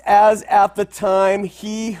just as at the time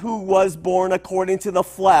he who was born according to the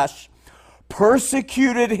flesh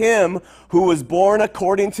persecuted him who was born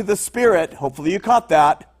according to the Spirit, hopefully you caught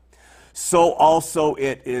that, so also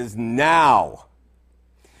it is now.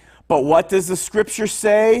 But what does the scripture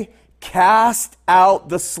say? Cast out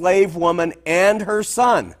the slave woman and her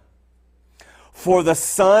son. For the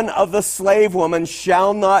son of the slave woman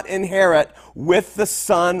shall not inherit with the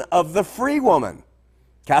son of the free woman.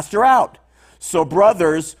 Cast her out. So,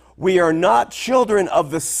 brothers, we are not children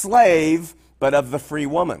of the slave, but of the free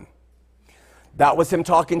woman. That was him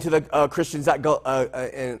talking to the Christians at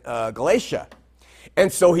in Galatia.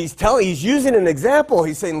 And so he's using an example.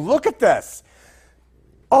 He's saying, look at this.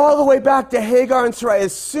 All the way back to Hagar and Sarai.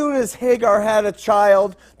 As soon as Hagar had a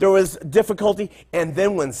child, there was difficulty. And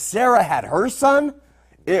then when Sarah had her son,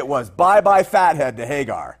 it was bye-bye fathead to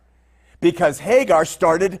Hagar. Because Hagar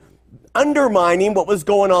started undermining what was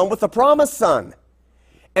going on with the promised son.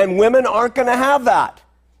 And women aren't going to have that.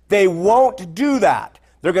 They won't do that.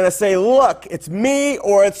 They're going to say, look, it's me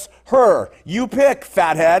or it's her. You pick,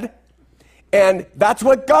 fathead. And that's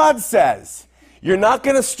what God says. You're not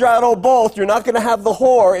going to straddle both. You're not going to have the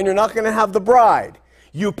whore and you're not going to have the bride.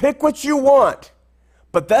 You pick what you want.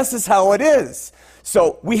 But this is how it is.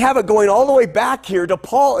 So we have it going all the way back here to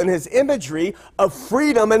Paul and his imagery of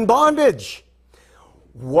freedom and bondage.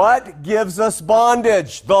 What gives us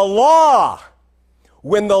bondage? The law.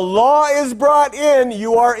 When the law is brought in,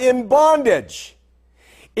 you are in bondage.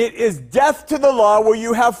 It is death to the law where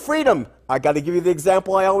you have freedom. I got to give you the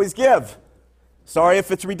example I always give. Sorry if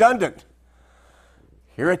it's redundant.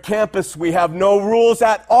 Here at campus, we have no rules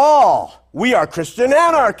at all. We are Christian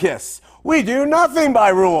anarchists. We do nothing by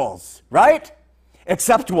rules, right?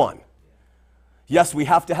 Except one. Yes, we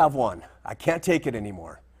have to have one. I can't take it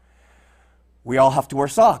anymore. We all have to wear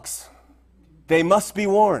socks. They must be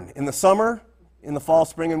worn. In the summer, in the fall,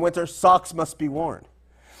 spring, and winter, socks must be worn.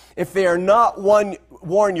 If they are not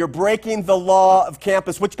worn, you're breaking the law of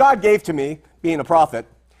campus, which God gave to me, being a prophet.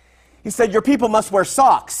 He said, your people must wear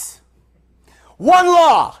socks. One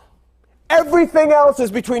law. Everything else is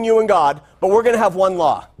between you and God, but we're going to have one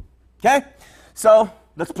law. Okay? So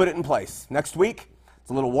let's put it in place. Next week, it's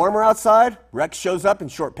a little warmer outside. Rex shows up in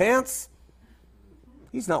short pants.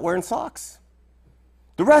 He's not wearing socks.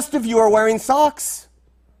 The rest of you are wearing socks.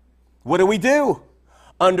 What do?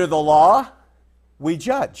 Under the law, we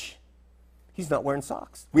judge. He's not wearing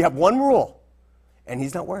socks. We have one rule, and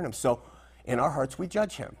he's not wearing them. So in our hearts, we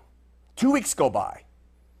judge him. 2 weeks go by.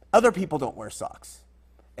 Other people don't wear socks.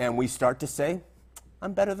 And we start to say,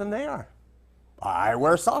 I'm better than they are. I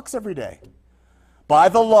wear socks every day. By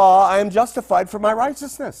the law, I am justified for my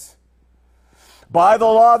righteousness. By the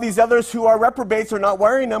law, these others who are reprobates are not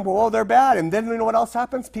wearing them. Well, they're bad. And then you know what else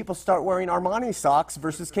happens? People start wearing Armani socks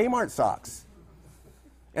versus Kmart socks.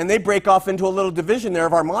 And they break off into a little division there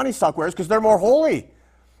of Armani sock wearers because they're more holy.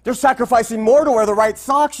 They're sacrificing more to wear the right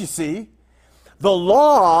socks, you see. The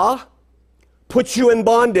law puts you in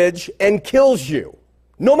bondage and kills you,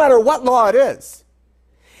 no matter what law it is.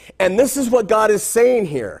 And this is what God is saying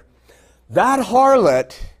here. That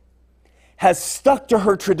harlot has stuck to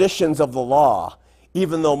her traditions of the law,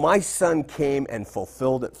 even though my son came and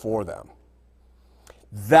fulfilled it for them.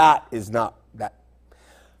 That is not that.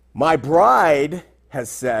 My bride has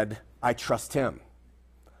said, I trust him.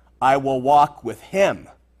 I will walk with him.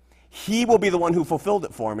 He will be the one who fulfilled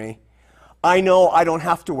it for me. I know I don't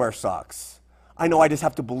have to wear socks. I know I just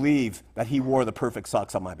have to believe that he wore the perfect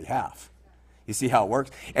socks on my behalf. You see how it works?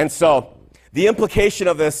 And so the implication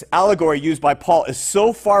of this allegory used by Paul is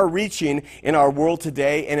so far-reaching in our world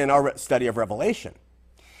today and in our study of Revelation.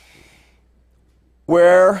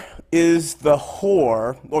 Where is the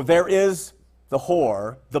whore, or there is the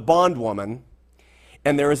whore, the bondwoman,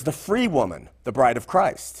 and there is the free woman, the bride of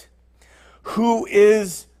Christ, who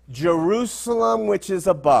is Jerusalem which is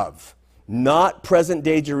above. Not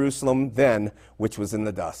present-day Jerusalem then, which was in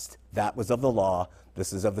the dust. That was of the law.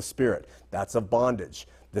 This is of the Spirit. That's of bondage.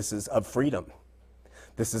 This is of freedom.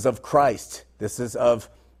 This is of Christ. This is of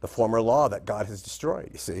the former law that God has destroyed,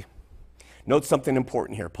 you see. Note something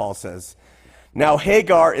important here. Paul says, now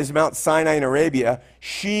Hagar is Mount Sinai in Arabia.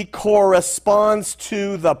 She corresponds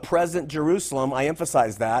to the present Jerusalem. I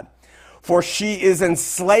emphasize that. For she is in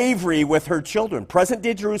slavery with her children. Present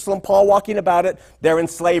day Jerusalem, Paul walking about it, they're in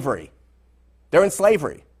slavery. They're in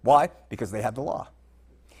slavery. Why? Because they had the law.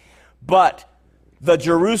 But the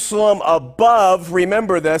Jerusalem above,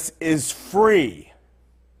 remember this, is free.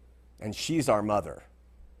 And she's our mother.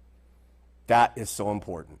 That is so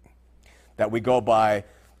important. That we go by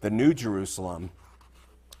the New Jerusalem.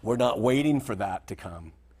 We're not waiting for that to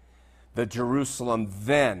come. The Jerusalem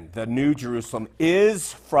then, the New Jerusalem,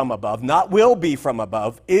 is from above, not will be from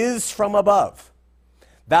above, is from above.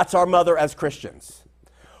 That's our mother as Christians.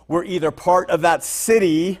 We're either part of that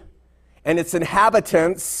city and its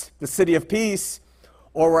inhabitants, the city of peace,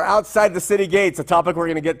 or we're outside the city gates, a topic we're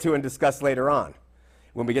going to get to and discuss later on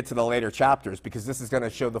when we get to the later chapters, because this is going to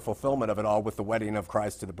show the fulfillment of it all with the wedding of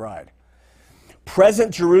Christ to the bride.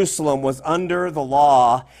 Present Jerusalem was under the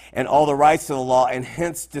law and all the rights of the law, and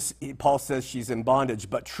hence Paul says she's in bondage.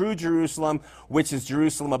 But true Jerusalem, which is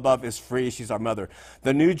Jerusalem above, is free. She's our mother.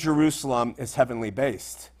 The New Jerusalem is heavenly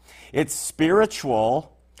based. It's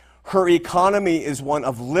spiritual. Her economy is one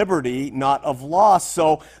of liberty, not of loss.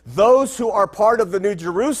 So those who are part of the New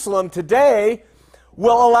Jerusalem today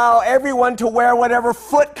will allow everyone to wear whatever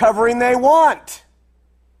foot covering they want.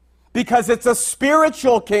 Because it's a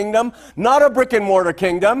spiritual kingdom, not a brick and mortar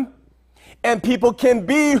kingdom. And people can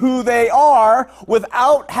be who they are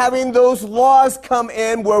without having those laws come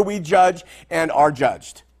in where we judge and are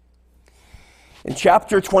judged. In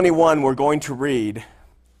chapter 21, we're going to read,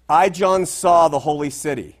 I, John, saw the holy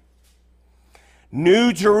city,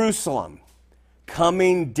 New Jerusalem,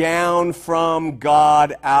 coming down from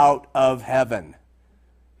God out of heaven.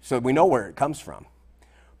 So we know where it comes from.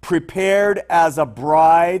 Prepared as a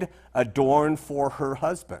bride adorned for her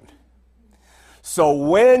husband. So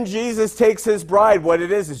when Jesus takes his bride, what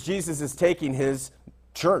it is Jesus is taking his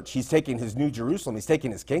church. He's taking his New Jerusalem. He's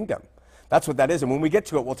taking his kingdom. That's what that is. And when we get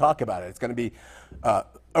to it, we'll talk about it. It's going to be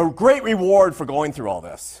a great reward for going through all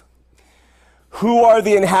this. Who are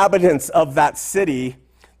the inhabitants of that city?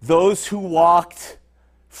 Those who walked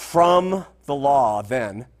from the law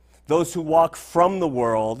then, those who walk from the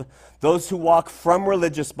world, those who walk from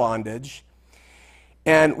religious bondage,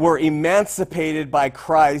 and were emancipated by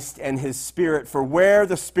Christ and his Spirit. For where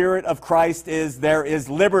the Spirit of Christ is, there is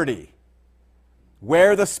liberty.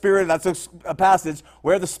 Where the Spirit, that's a passage,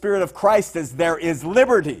 where the Spirit of Christ is, there is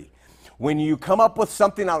liberty. When you come up with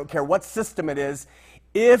something, I don't care what system it is,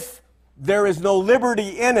 if there is no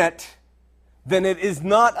liberty in it, then it is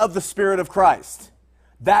not of the Spirit of Christ.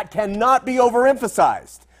 That cannot be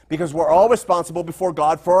overemphasized, because we're all responsible before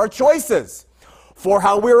God for our choices, for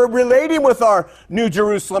how we're relating with our New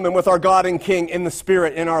Jerusalem and with our God and King in the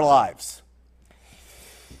Spirit in our lives.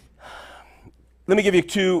 Let me give you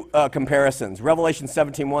two comparisons. Revelation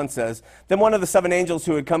 17:1 says, Then one of the seven angels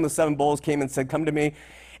who had come with seven bowls came and said, Come to me,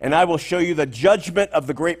 and I will show you the judgment of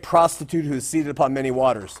the great prostitute who is seated upon many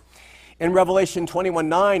waters. In Revelation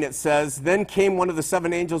 21:9 it says, Then came one of the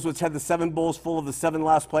seven angels which had the seven bowls full of the seven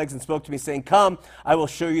last plagues and spoke to me, saying, Come, I will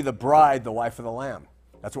show you the bride, the wife of the Lamb.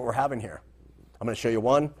 That's what we're having here. I'm going to show you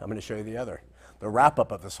one, I'm going to show you the other. The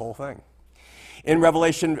wrap-up of this whole thing. In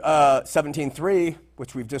Revelation 17:3,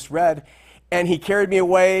 which we've just read, And he carried me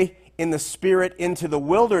away in the Spirit into the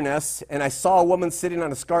wilderness, and I saw a woman sitting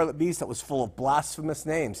on a scarlet beast that was full of blasphemous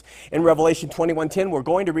names. In Revelation 21:10, we're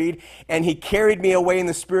going to read, And he carried me away in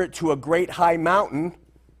the Spirit to a great high mountain,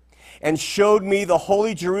 and showed me the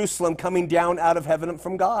holy Jerusalem coming down out of heaven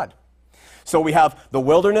from God. So we have the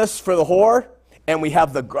wilderness for the whore, and we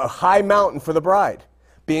have the high mountain for the bride,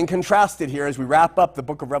 being contrasted here as we wrap up the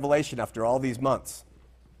book of Revelation after all these months.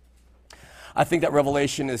 I think that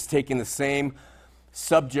Revelation is taking the same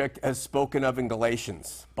subject as spoken of in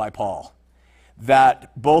Galatians by Paul,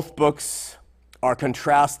 that both books are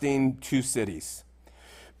contrasting two cities,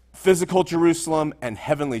 physical Jerusalem and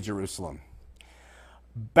heavenly Jerusalem,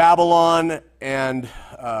 Babylon and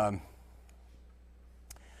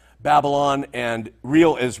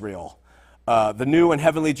real Israel, the new and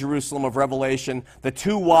heavenly Jerusalem of Revelation. The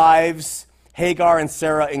two wives, Hagar and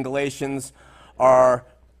Sarah in Galatians, are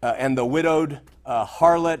and the widowed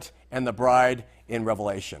harlot and the bride in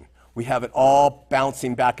Revelation. We have it all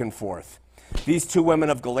bouncing back and forth. These two women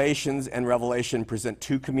of Galatians and Revelation present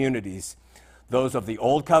two communities, those of the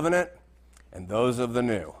Old Covenant and those of the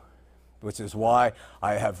New, which is why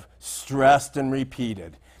I have stressed and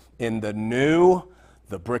repeated. In the New,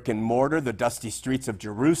 the brick and mortar, the dusty streets of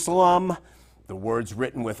Jerusalem, the words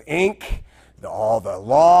written with ink, all the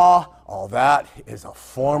law, all that is a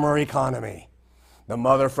former economy. The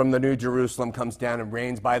mother from the New Jerusalem comes down and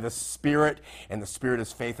reigns by the Spirit, and the Spirit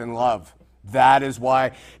is faith and love. That is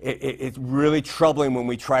why it's really troubling when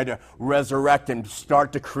we try to resurrect and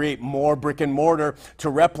start to create more brick and mortar to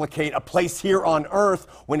replicate a place here on earth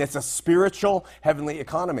when it's a spiritual, heavenly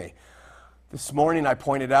economy. This morning I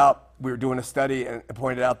pointed out, we were doing a study and I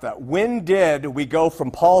pointed out that when did we go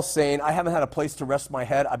from Paul saying, I haven't had a place to rest my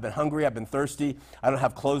head, I've been hungry, I've been thirsty, I don't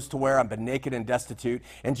have clothes to wear, I've been naked and destitute,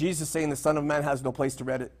 and Jesus saying the Son of Man has no place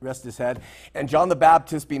to rest his head, and John the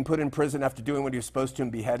Baptist being put in prison after doing what he was supposed to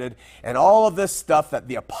and beheaded, and all of this stuff that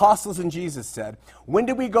the apostles and Jesus said, when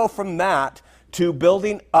did we go from that to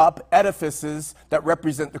building up edifices that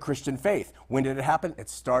represent the Christian faith? When did it happen? It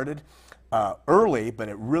started early, but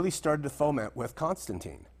it really started to foment with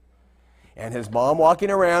Constantine. And his mom walking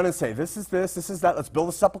around and say, this is that, let's build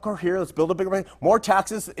a sepulcher here, let's build a bigger, more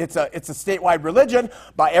taxes, it's a statewide religion,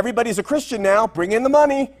 but everybody's a Christian now, bring in the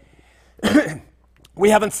money.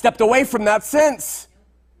 We haven't stepped away from that since.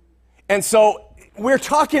 And so we're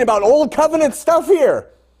talking about old covenant stuff here.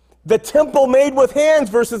 The temple made with hands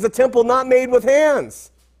versus the temple not made with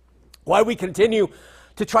hands. Why we continue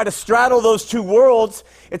to try to straddle those two worlds,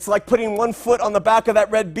 it's like putting one foot on the back of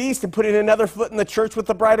that red beast and putting another foot in the church with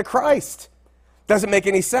the bride of Christ. Doesn't make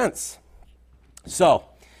any sense. So,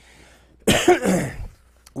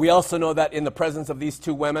 we also know that in the presence of these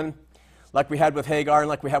two women, like we had with Hagar and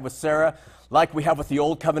like we have with Sarah, like we have with the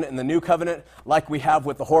Old Covenant and the New Covenant, like we have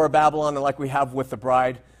with the whore of Babylon and like we have with the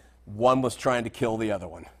bride, one was trying to kill the other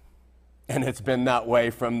one. And it's been that way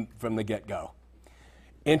from the get-go.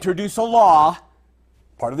 Introduce a law,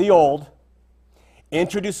 part of the old,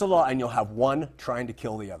 introduce a law, and you'll have one trying to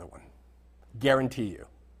kill the other one. Guarantee you.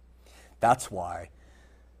 That's why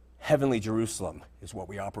heavenly Jerusalem is what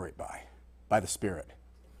we operate by the Spirit.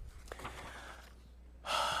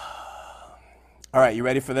 All right, you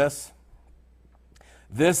ready for this?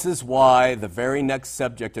 This is why the very next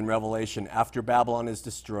subject in Revelation, after Babylon is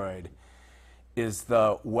destroyed, is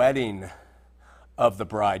the wedding of the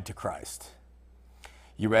bride to Christ.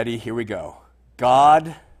 You ready? Here we go.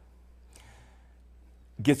 God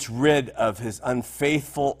gets rid of his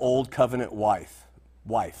unfaithful old covenant wife.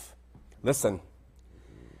 Listen.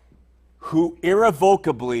 Who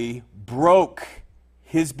irrevocably broke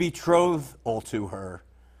his betrothal to her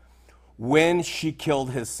when she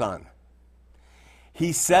killed his son.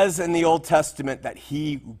 He says in the Old Testament that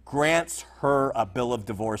he grants her a bill of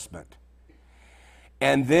divorcement.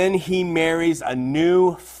 And then he marries a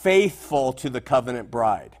new faithful to the covenant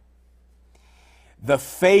bride. The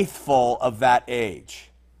faithful of that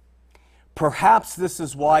age. Perhaps this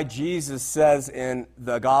is why Jesus says in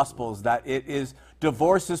the Gospels that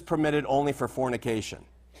divorce is permitted only for fornication.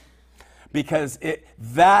 Because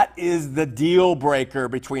that is the deal breaker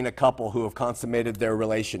between a couple who have consummated their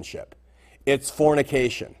relationship. It's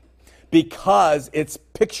fornication. Because it's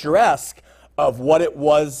picturesque of what it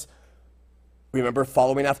was. Remember,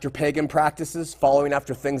 following after pagan practices, following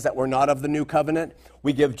after things that were not of the new covenant.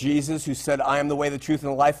 We give Jesus, who said, I am the way, the truth,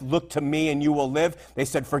 and the life. Look to me and you will live. They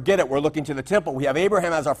said, forget it. We're looking to the temple. We have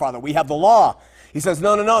Abraham as our father. We have the law. He says,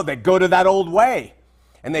 no. They go to that old way.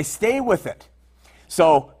 And they stay with it.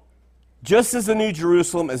 So, just as the New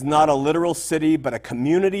Jerusalem is not a literal city, but a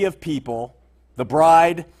community of people, the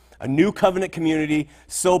bride, a new covenant community,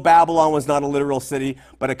 so Babylon was not a literal city,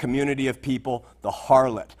 but a community of people, the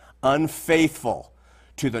harlot, unfaithful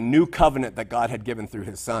to the new covenant that God had given through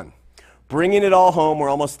his son. Bringing it all home, we're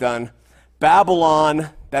almost done.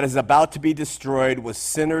 Babylon, that is about to be destroyed, was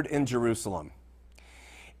centered in Jerusalem.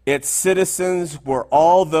 Its citizens were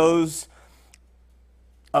all those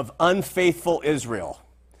of unfaithful Israel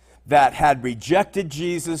that had rejected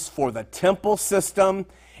Jesus for the temple system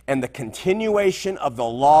and the continuation of the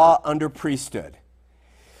law under priesthood.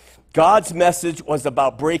 God's message was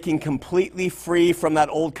about breaking completely free from that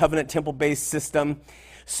old covenant temple-based system.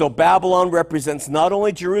 So Babylon represents not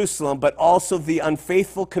only Jerusalem, but also the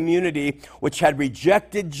unfaithful community which had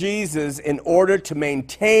rejected Jesus in order to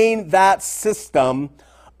maintain that system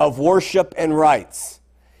of worship and rites.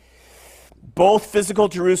 Both physical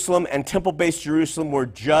Jerusalem and temple-based Jerusalem were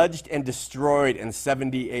judged and destroyed in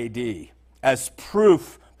 70 AD as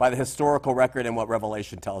proof by the historical record and what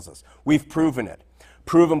Revelation tells us. We've proven it.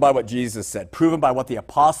 Proven by what Jesus said. Proven by what the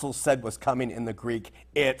apostles said was coming in the Greek.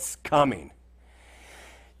 It's coming.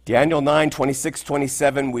 Daniel 9, 26,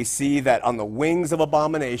 27, we see that on the wings of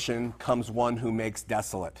abomination comes one who makes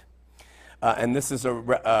desolate. And this is a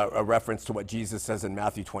reference to what Jesus says in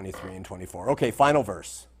Matthew 23 and 24. Okay, final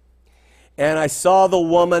verse. And I saw the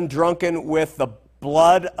woman drunken with the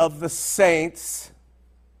blood of the saints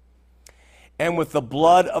and with the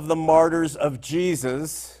blood of the martyrs of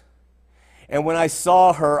Jesus. And when I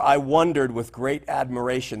saw her, I wondered with great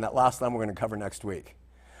admiration. That last line we're going to cover next week.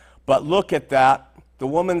 But look at that. The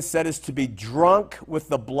woman said is to be drunk with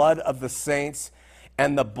the blood of the saints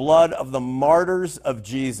and the blood of the martyrs of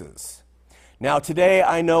Jesus. Now today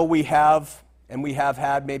I know we have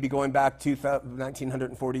had, maybe going back to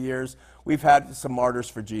 1940 years, we've had some martyrs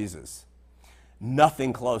for Jesus.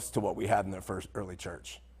 Nothing close to what we had in the first early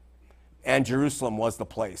church. And Jerusalem was the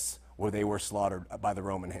place where they were slaughtered by the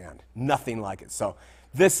Roman hand. Nothing like it. So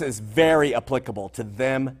this is very applicable to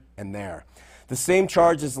them and there. The same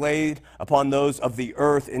charge is laid upon those of the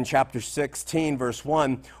earth in chapter 16, verse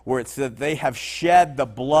 1, where it said they have shed the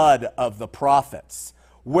blood of the prophets.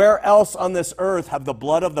 Where else on this earth have the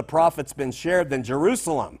blood of the prophets been shed than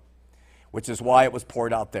Jerusalem? Which is why it was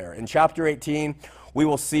poured out there. In chapter 18, we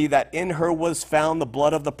will see that in her was found the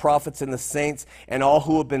blood of the prophets and the saints and all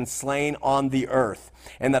who have been slain on the earth.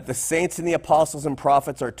 And that the saints and the apostles and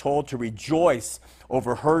prophets are told to rejoice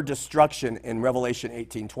over her destruction in Revelation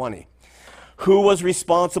 18:20. Who was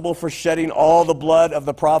responsible for shedding all the blood of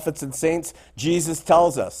the prophets and saints? Jesus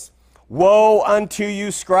tells us, "Woe unto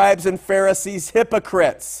you, scribes and Pharisees,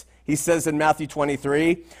 hypocrites," he says in Matthew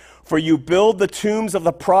 23, "for you build the tombs of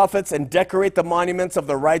the prophets and decorate the monuments of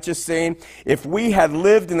the righteous, saying, if we had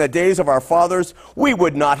lived in the days of our fathers, we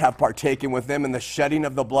would not have partaken with them in the shedding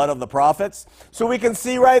of the blood of the prophets." So we can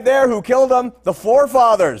see right there who killed them, the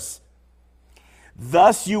forefathers.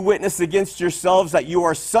 "Thus you witness against yourselves that you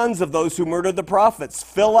are sons of those who murdered the prophets.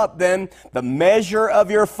 Fill up then the measure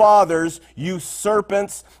of your fathers, you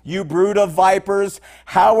serpents, you brood of vipers.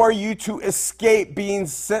 How are you to escape being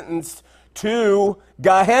sentenced to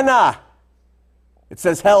Gehenna?" It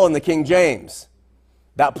says hell in the King James.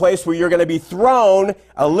 That place where you're going to be thrown,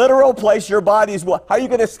 a literal place, your body's, how are you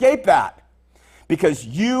going to escape that? Because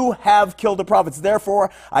you have killed the prophets.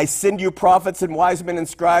 Therefore, I send you prophets and wise men and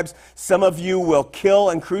scribes. Some of you will kill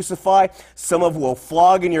and crucify. Some of you will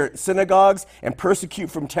flog in your synagogues and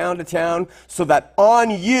persecute from town to town, so that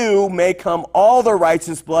on you may come all the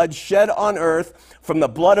righteous blood shed on earth, from the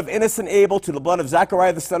blood of innocent Abel to the blood of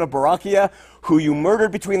Zechariah the son of Barachiah, who you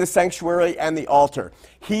murdered between the sanctuary and the altar.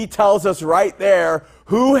 He tells us right there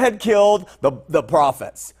who had killed the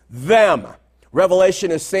prophets. Them.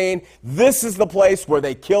 Revelation is saying this is the place where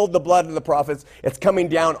they killed the blood of the prophets. It's coming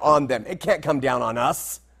down on them. It can't come down on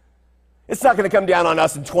us. It's not going to come down on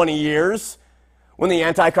us in 20 years when the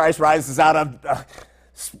Antichrist rises out of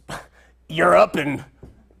Europe and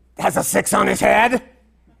has a 6 on his head.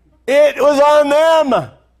 It was on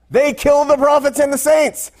them. They killed the prophets and the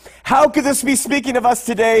saints. How could this be speaking of us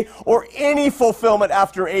today or any fulfillment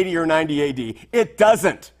after 80 or 90 AD? It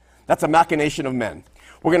doesn't. That's a machination of men.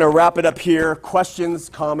 We're going to wrap it up here. Questions,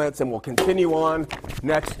 comments, and we'll continue on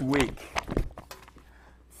next week.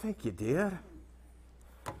 Thank you, dear.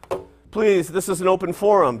 Please, this is an open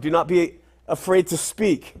forum. Do not be afraid to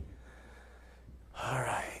speak. All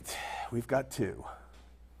right. We've got 2.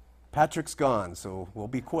 Patrick's gone, so we'll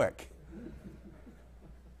be quick.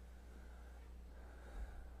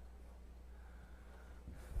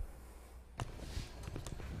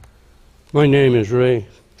 My name is Ray.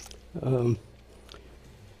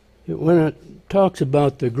 When it talks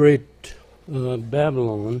about the great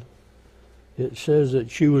Babylon, it says that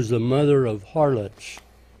she was the mother of harlots,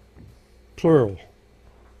 plural.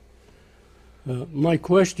 My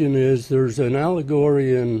question is, there's an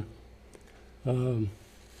allegory in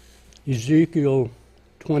Ezekiel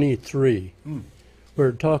 23 where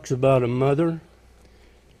it talks about a mother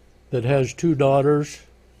that has 2 daughters,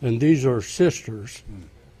 and these are sisters.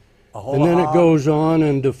 And then it goes on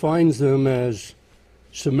and defines them as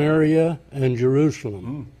Samaria and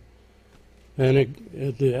Jerusalem. And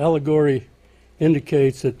the allegory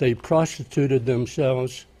indicates that they prostituted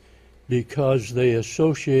themselves because they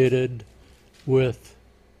associated with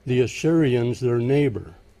the Assyrians, their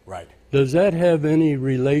neighbor. Right. Does that have any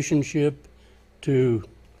relationship to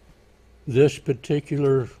this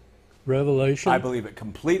particular revelation? I believe it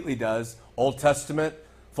completely does. Old Testament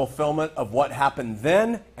fulfillment of what happened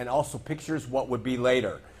then, and also pictures what would be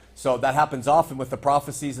later. So that happens often with the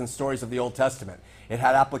prophecies and stories of the Old Testament. It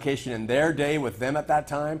had application in their day with them at that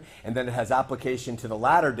time, and then it has application to the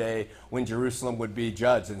latter day when Jerusalem would be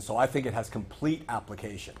judged. And so I think it has complete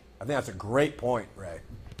application. I think that's a great point, Ray.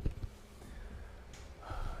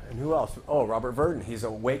 And who else? Oh, Robert Verdon. He's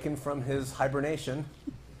awakened from his hibernation,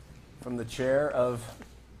 from the chair of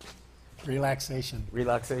relaxation.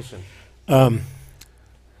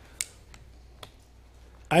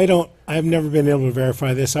 I've never been able to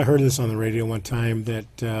verify this. I heard this on the radio one time that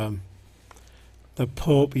the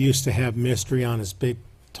Pope used to have mystery on his big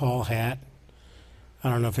tall hat. I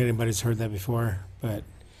don't know if anybody's heard that before, but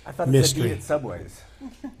I thought it mystery. said eat at Subways.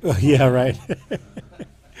 Oh, yeah, right.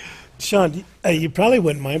 Sean, you probably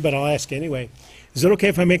wouldn't mind, but I'll ask anyway. Is it okay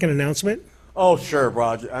if I make an announcement? Oh, sure,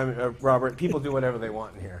 Roger. Robert. People do whatever they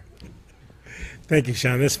want in here. Thank you,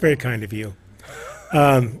 Sean. That's very kind of you.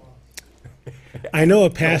 I know a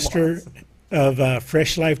pastor of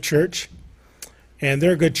Fresh Life Church, and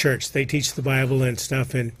they're a good church. They teach the Bible and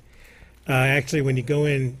stuff. And actually, when you go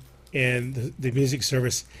in and the music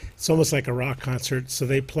service, it's almost like a rock concert. So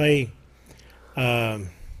they play, I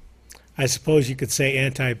suppose you could say,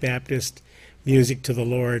 anti-Baptist music to the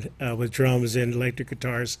Lord with drums and electric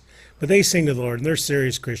guitars. But they sing to the Lord, and they're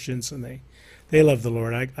serious Christians, and they love the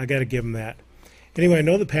Lord. I got to give them that. Anyway, I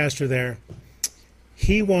know the pastor there.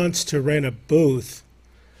 He wants to rent a booth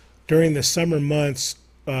during the summer months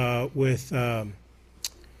with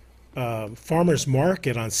Farmers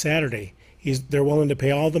Market on Saturday. They're willing to pay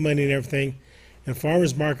all the money and everything, and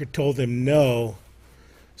Farmers Market told them no.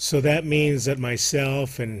 So that means that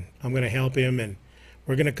myself and I'm going to help him, and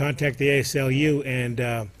we're going to contact the ASLU,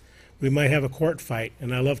 and we might have a court fight.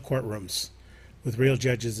 And I love courtrooms with real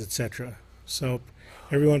judges, etc. So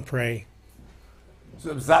everyone pray. So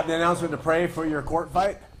is that the announcement to pray for your court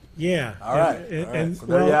fight? Yeah. All right. And So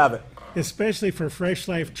there you have it. especially for Fresh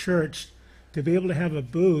Life Church, to be able to have a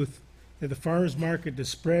booth at the farmers market to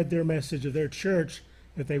spread their message of their church,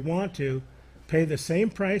 if they want to, pay the same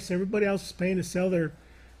price everybody else is paying to sell their,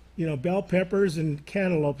 bell peppers and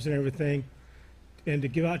cantaloupes and everything, and to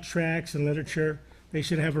give out tracts and literature. They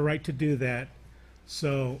should have a right to do that.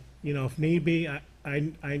 So, if need be,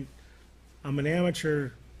 I'm an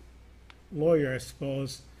amateur lawyer, I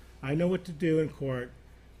suppose. I know what to do in court.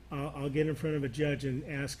 I'll get in front of a judge and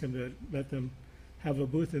ask him to let them have a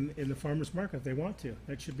booth in the farmers market if they want to.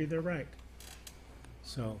 That should be their right.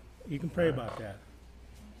 So you can pray about that.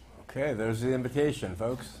 Okay, there's the invitation,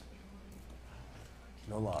 folks.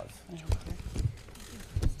 No laws.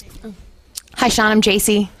 Hi, Sean. I'm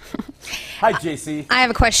JC. Hi, JC. I have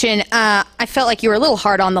a question. I felt like you were a little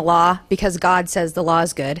hard on the law because God says the law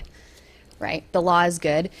is good, right? The law is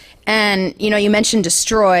good. And, you mentioned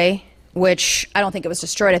destroy, which I don't think it was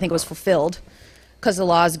destroyed. I think it was fulfilled because the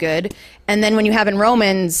law is good. And then when you have in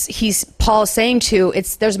Romans, Paul is saying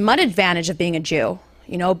there's much advantage of being a Jew.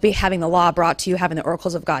 Having the law brought to you, having the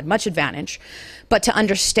oracles of God, much advantage. But to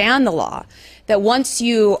understand the law, that once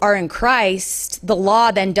you are in Christ, the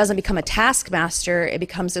law then doesn't become a taskmaster, it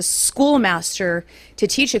becomes a schoolmaster to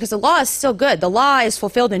teach you, because the law is still good. The law is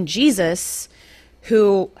fulfilled in Jesus,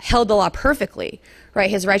 who held the law perfectly, right,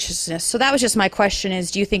 his righteousness. So that was just my question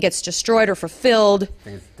is, do you think it's destroyed or fulfilled? I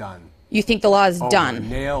think it's done. You think the law is done? The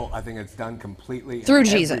nail, I think it's done completely. Through in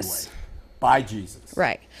every Jesus. way. By Jesus.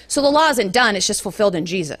 Right. So the law isn't done, it's just fulfilled in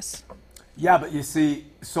Jesus. Yeah, but you see,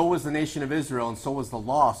 so was the nation of Israel, and so was the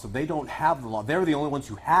law, so they don't have the law. They were the only ones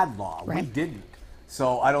who had law. Right. We didn't.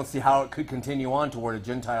 So I don't see how it could continue on toward a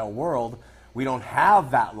Gentile world. We don't have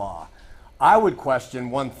that law. I would question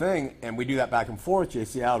one thing, and we do that back and forth,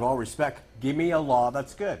 JC, out of all respect. Give me a law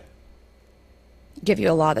that's good. Give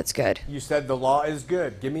you a law that's good. You said the law is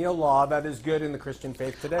good. Give me a law that is good in the Christian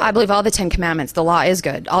faith today. I believe all the 10 Commandments, the law is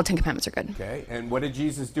good. All 10 Commandments are good. Okay, and what did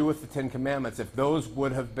Jesus do with the 10 Commandments? If those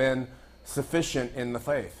would have been sufficient in the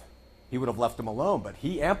faith, he would have left them alone, but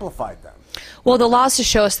he amplified them. Well, the law is to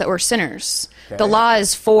show us that we're sinners. Okay. The law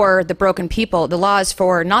is for the broken people. The law is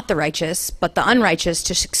for not the righteous, but the unrighteous,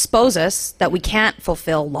 to expose us that we can't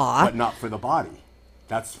fulfill law. But not for the body.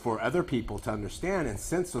 That's for other people to understand, and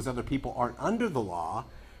since those other people aren't under the law,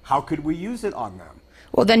 how could we use it on them?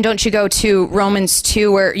 Well, then don't you go to Romans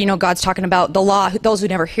 2 where, God's talking about the law, those who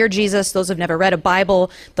never hear Jesus, those who've never read a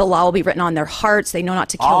Bible, the law will be written on their hearts. They know not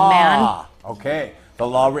to kill man. Okay. The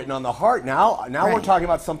law written on the heart. Now Right. we're talking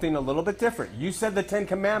about something a little bit different. You said the 10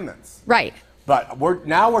 Commandments. Right. But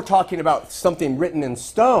we're talking about something written in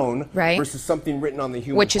stone Right. versus something written on the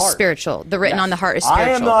human Which is heart. spiritual. The written Yes. on the heart is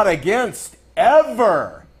spiritual. I am not against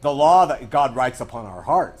ever the law that God writes upon our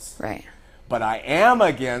hearts. Right. But I am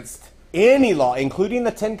against any law, including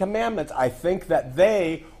the 10 Commandments. I think that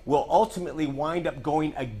they will ultimately wind up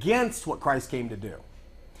going against what Christ came to do.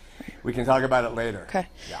 We can talk about it later. Okay.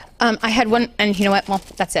 Yeah. I had one, and you know what? Well,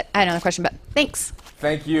 that's it. I had another question, but thanks.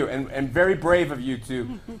 Thank you, and very brave of you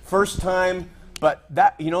to first time. But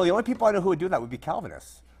that the only people I know who would do that would be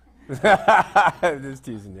Calvinists. Just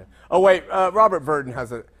teasing you. Oh wait, Robert Verdon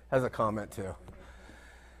has a comment too.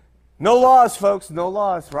 No laws, folks. No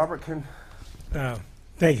laws. Robert can.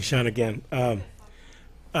 Thank you, Sean, again.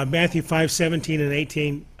 Matthew 5:17 and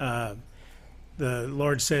 18, the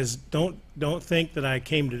Lord says, don't think that I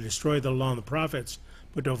came to destroy the law and the prophets,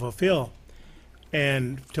 but to fulfill.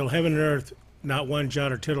 And till heaven and earth not one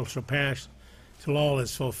jot or tittle shall pass till all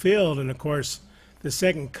is fulfilled. And of course, the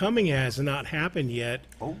second coming has not happened yet.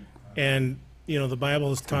 Oh. And, you know, the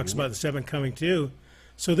Bible talks about the second coming too.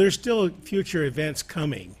 So there's still future events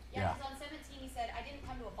coming. Yeah, because on 17 he said, I didn't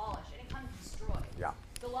come to abolish, I didn't come to destroy. Yeah.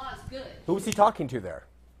 The law is good. Who was he talking to there?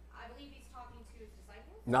 I believe he's talking to his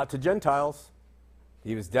disciples. Not to Gentiles.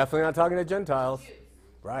 He was definitely not talking to Gentiles. Jews.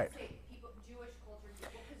 Right. People, Jewish culture,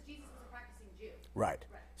 because Jesus was a practicing Jew. Right.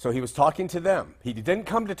 So he was talking to them. He didn't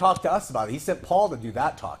come to talk to us about it. He sent Paul to do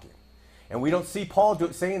that talking. And we don't see Paul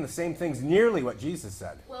saying the same things nearly what Jesus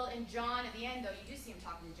said. Well, in John, at the end, though, you do see him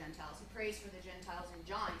talking to Gentiles. He prays for the Gentiles in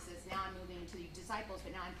John. He says, now I'm moving to the disciples,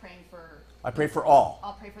 but now I'm praying for... I pray for all.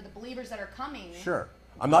 I'll pray for the believers that are coming. Sure.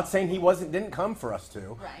 I'm not saying he didn't come for us to,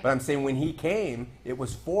 Right. but I'm saying when he came, it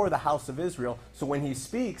was for the house of Israel. So when he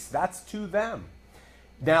speaks, that's to them.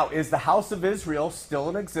 Now, is the house of Israel still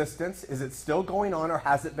in existence? Is it still going on, or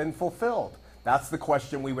has it been fulfilled? That's the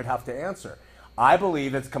question we would have to answer. I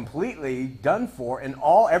believe it's completely done for, and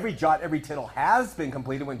every jot, every tittle has been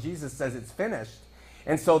completed when Jesus says it's finished.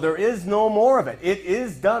 And so there is no more of it. It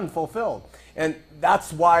is done, fulfilled. And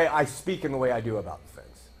that's why I speak in the way I do about things.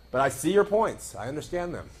 But I see your points. I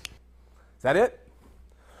understand them. Is that it?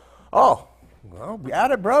 Oh, well, we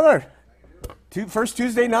at it, brother. First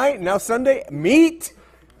Tuesday night, now Sunday. Meat.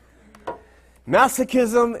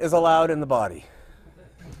 Masochism is allowed in the body.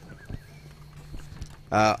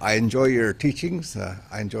 I enjoy your teachings.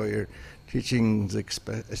 I enjoy your teachings,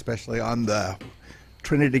 especially on the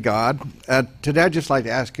Trinity God. Today, I'd just like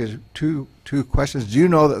to ask you two questions. Do you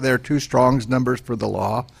know that there are two Strong's numbers for the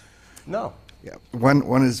law? No. Yeah.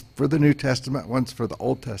 One is for the New Testament, one's for the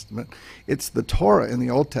Old Testament. It's the Torah in the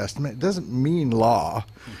Old Testament. It doesn't mean law.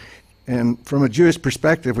 And from a Jewish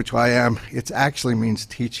perspective, which I am, it actually means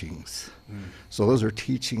teachings. So those are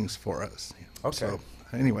teachings for us. Okay. So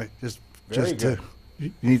anyway, just Very good.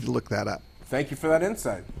 you need to look that up. Thank you for that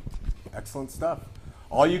insight. Excellent stuff.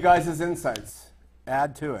 All you guys' insights,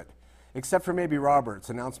 add to it. Except for maybe Robert's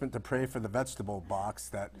announcement to pray for the vegetable box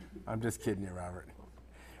that, I'm just kidding you, Robert.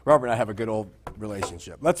 Robert and I have a good old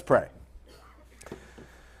relationship. Let's pray.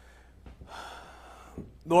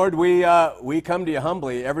 Lord, we come to you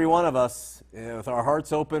humbly, every one of us, with our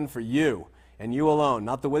hearts open for you and you alone.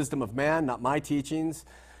 Not the wisdom of man, not my teachings,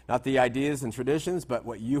 not the ideas and traditions, but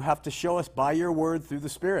what you have to show us by your word through the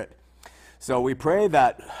Spirit. So we pray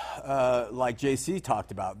that, like JC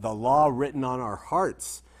talked about, the law written on our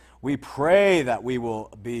hearts, we pray that we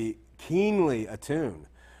will be keenly attuned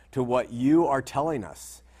to what you are telling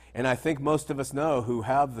us. And I think most of us know, who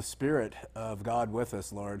have the Spirit of God with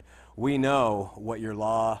us, Lord, we know what your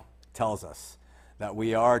law tells us, that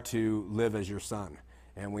we are to live as your Son,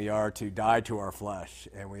 and we are to die to our flesh,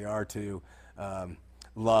 and we are to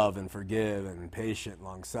love and forgive and patient,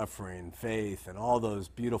 long-suffering, faith, and all those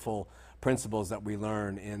beautiful principles that we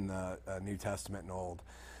learn in the New Testament and Old.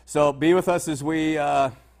 So be with us as we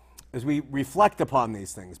reflect upon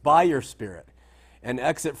these things by your Spirit, and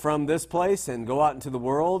exit from this place and go out into the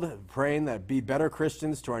world, praying that be better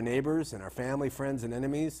Christians to our neighbors and our family, friends, and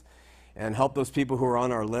enemies, and help those people who are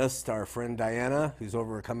on our list, our friend Diana, who's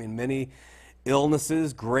overcoming many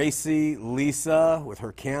illnesses, Gracie, Lisa with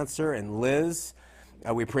her cancer, and Liz.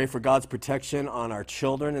 We pray for God's protection on our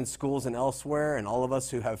children in schools and elsewhere, and all of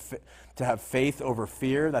us who have to have faith over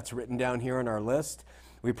fear. That's written down here on our list.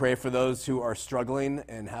 We pray for those who are struggling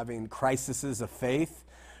and having crises of faith,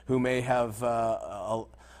 who may have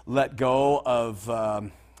let go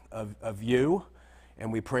of you.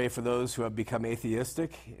 And we pray for those who have become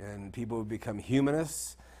atheistic and people who become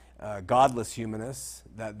humanists, godless humanists,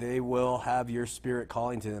 that they will have your Spirit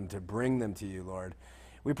calling to them to bring them to you, Lord.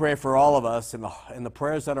 We pray for all of us in the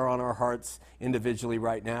prayers that are on our hearts individually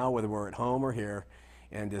right now, whether we're at home or here,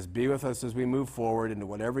 and just be with us as we move forward into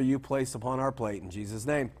whatever you place upon our plate. In Jesus'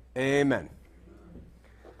 name, amen.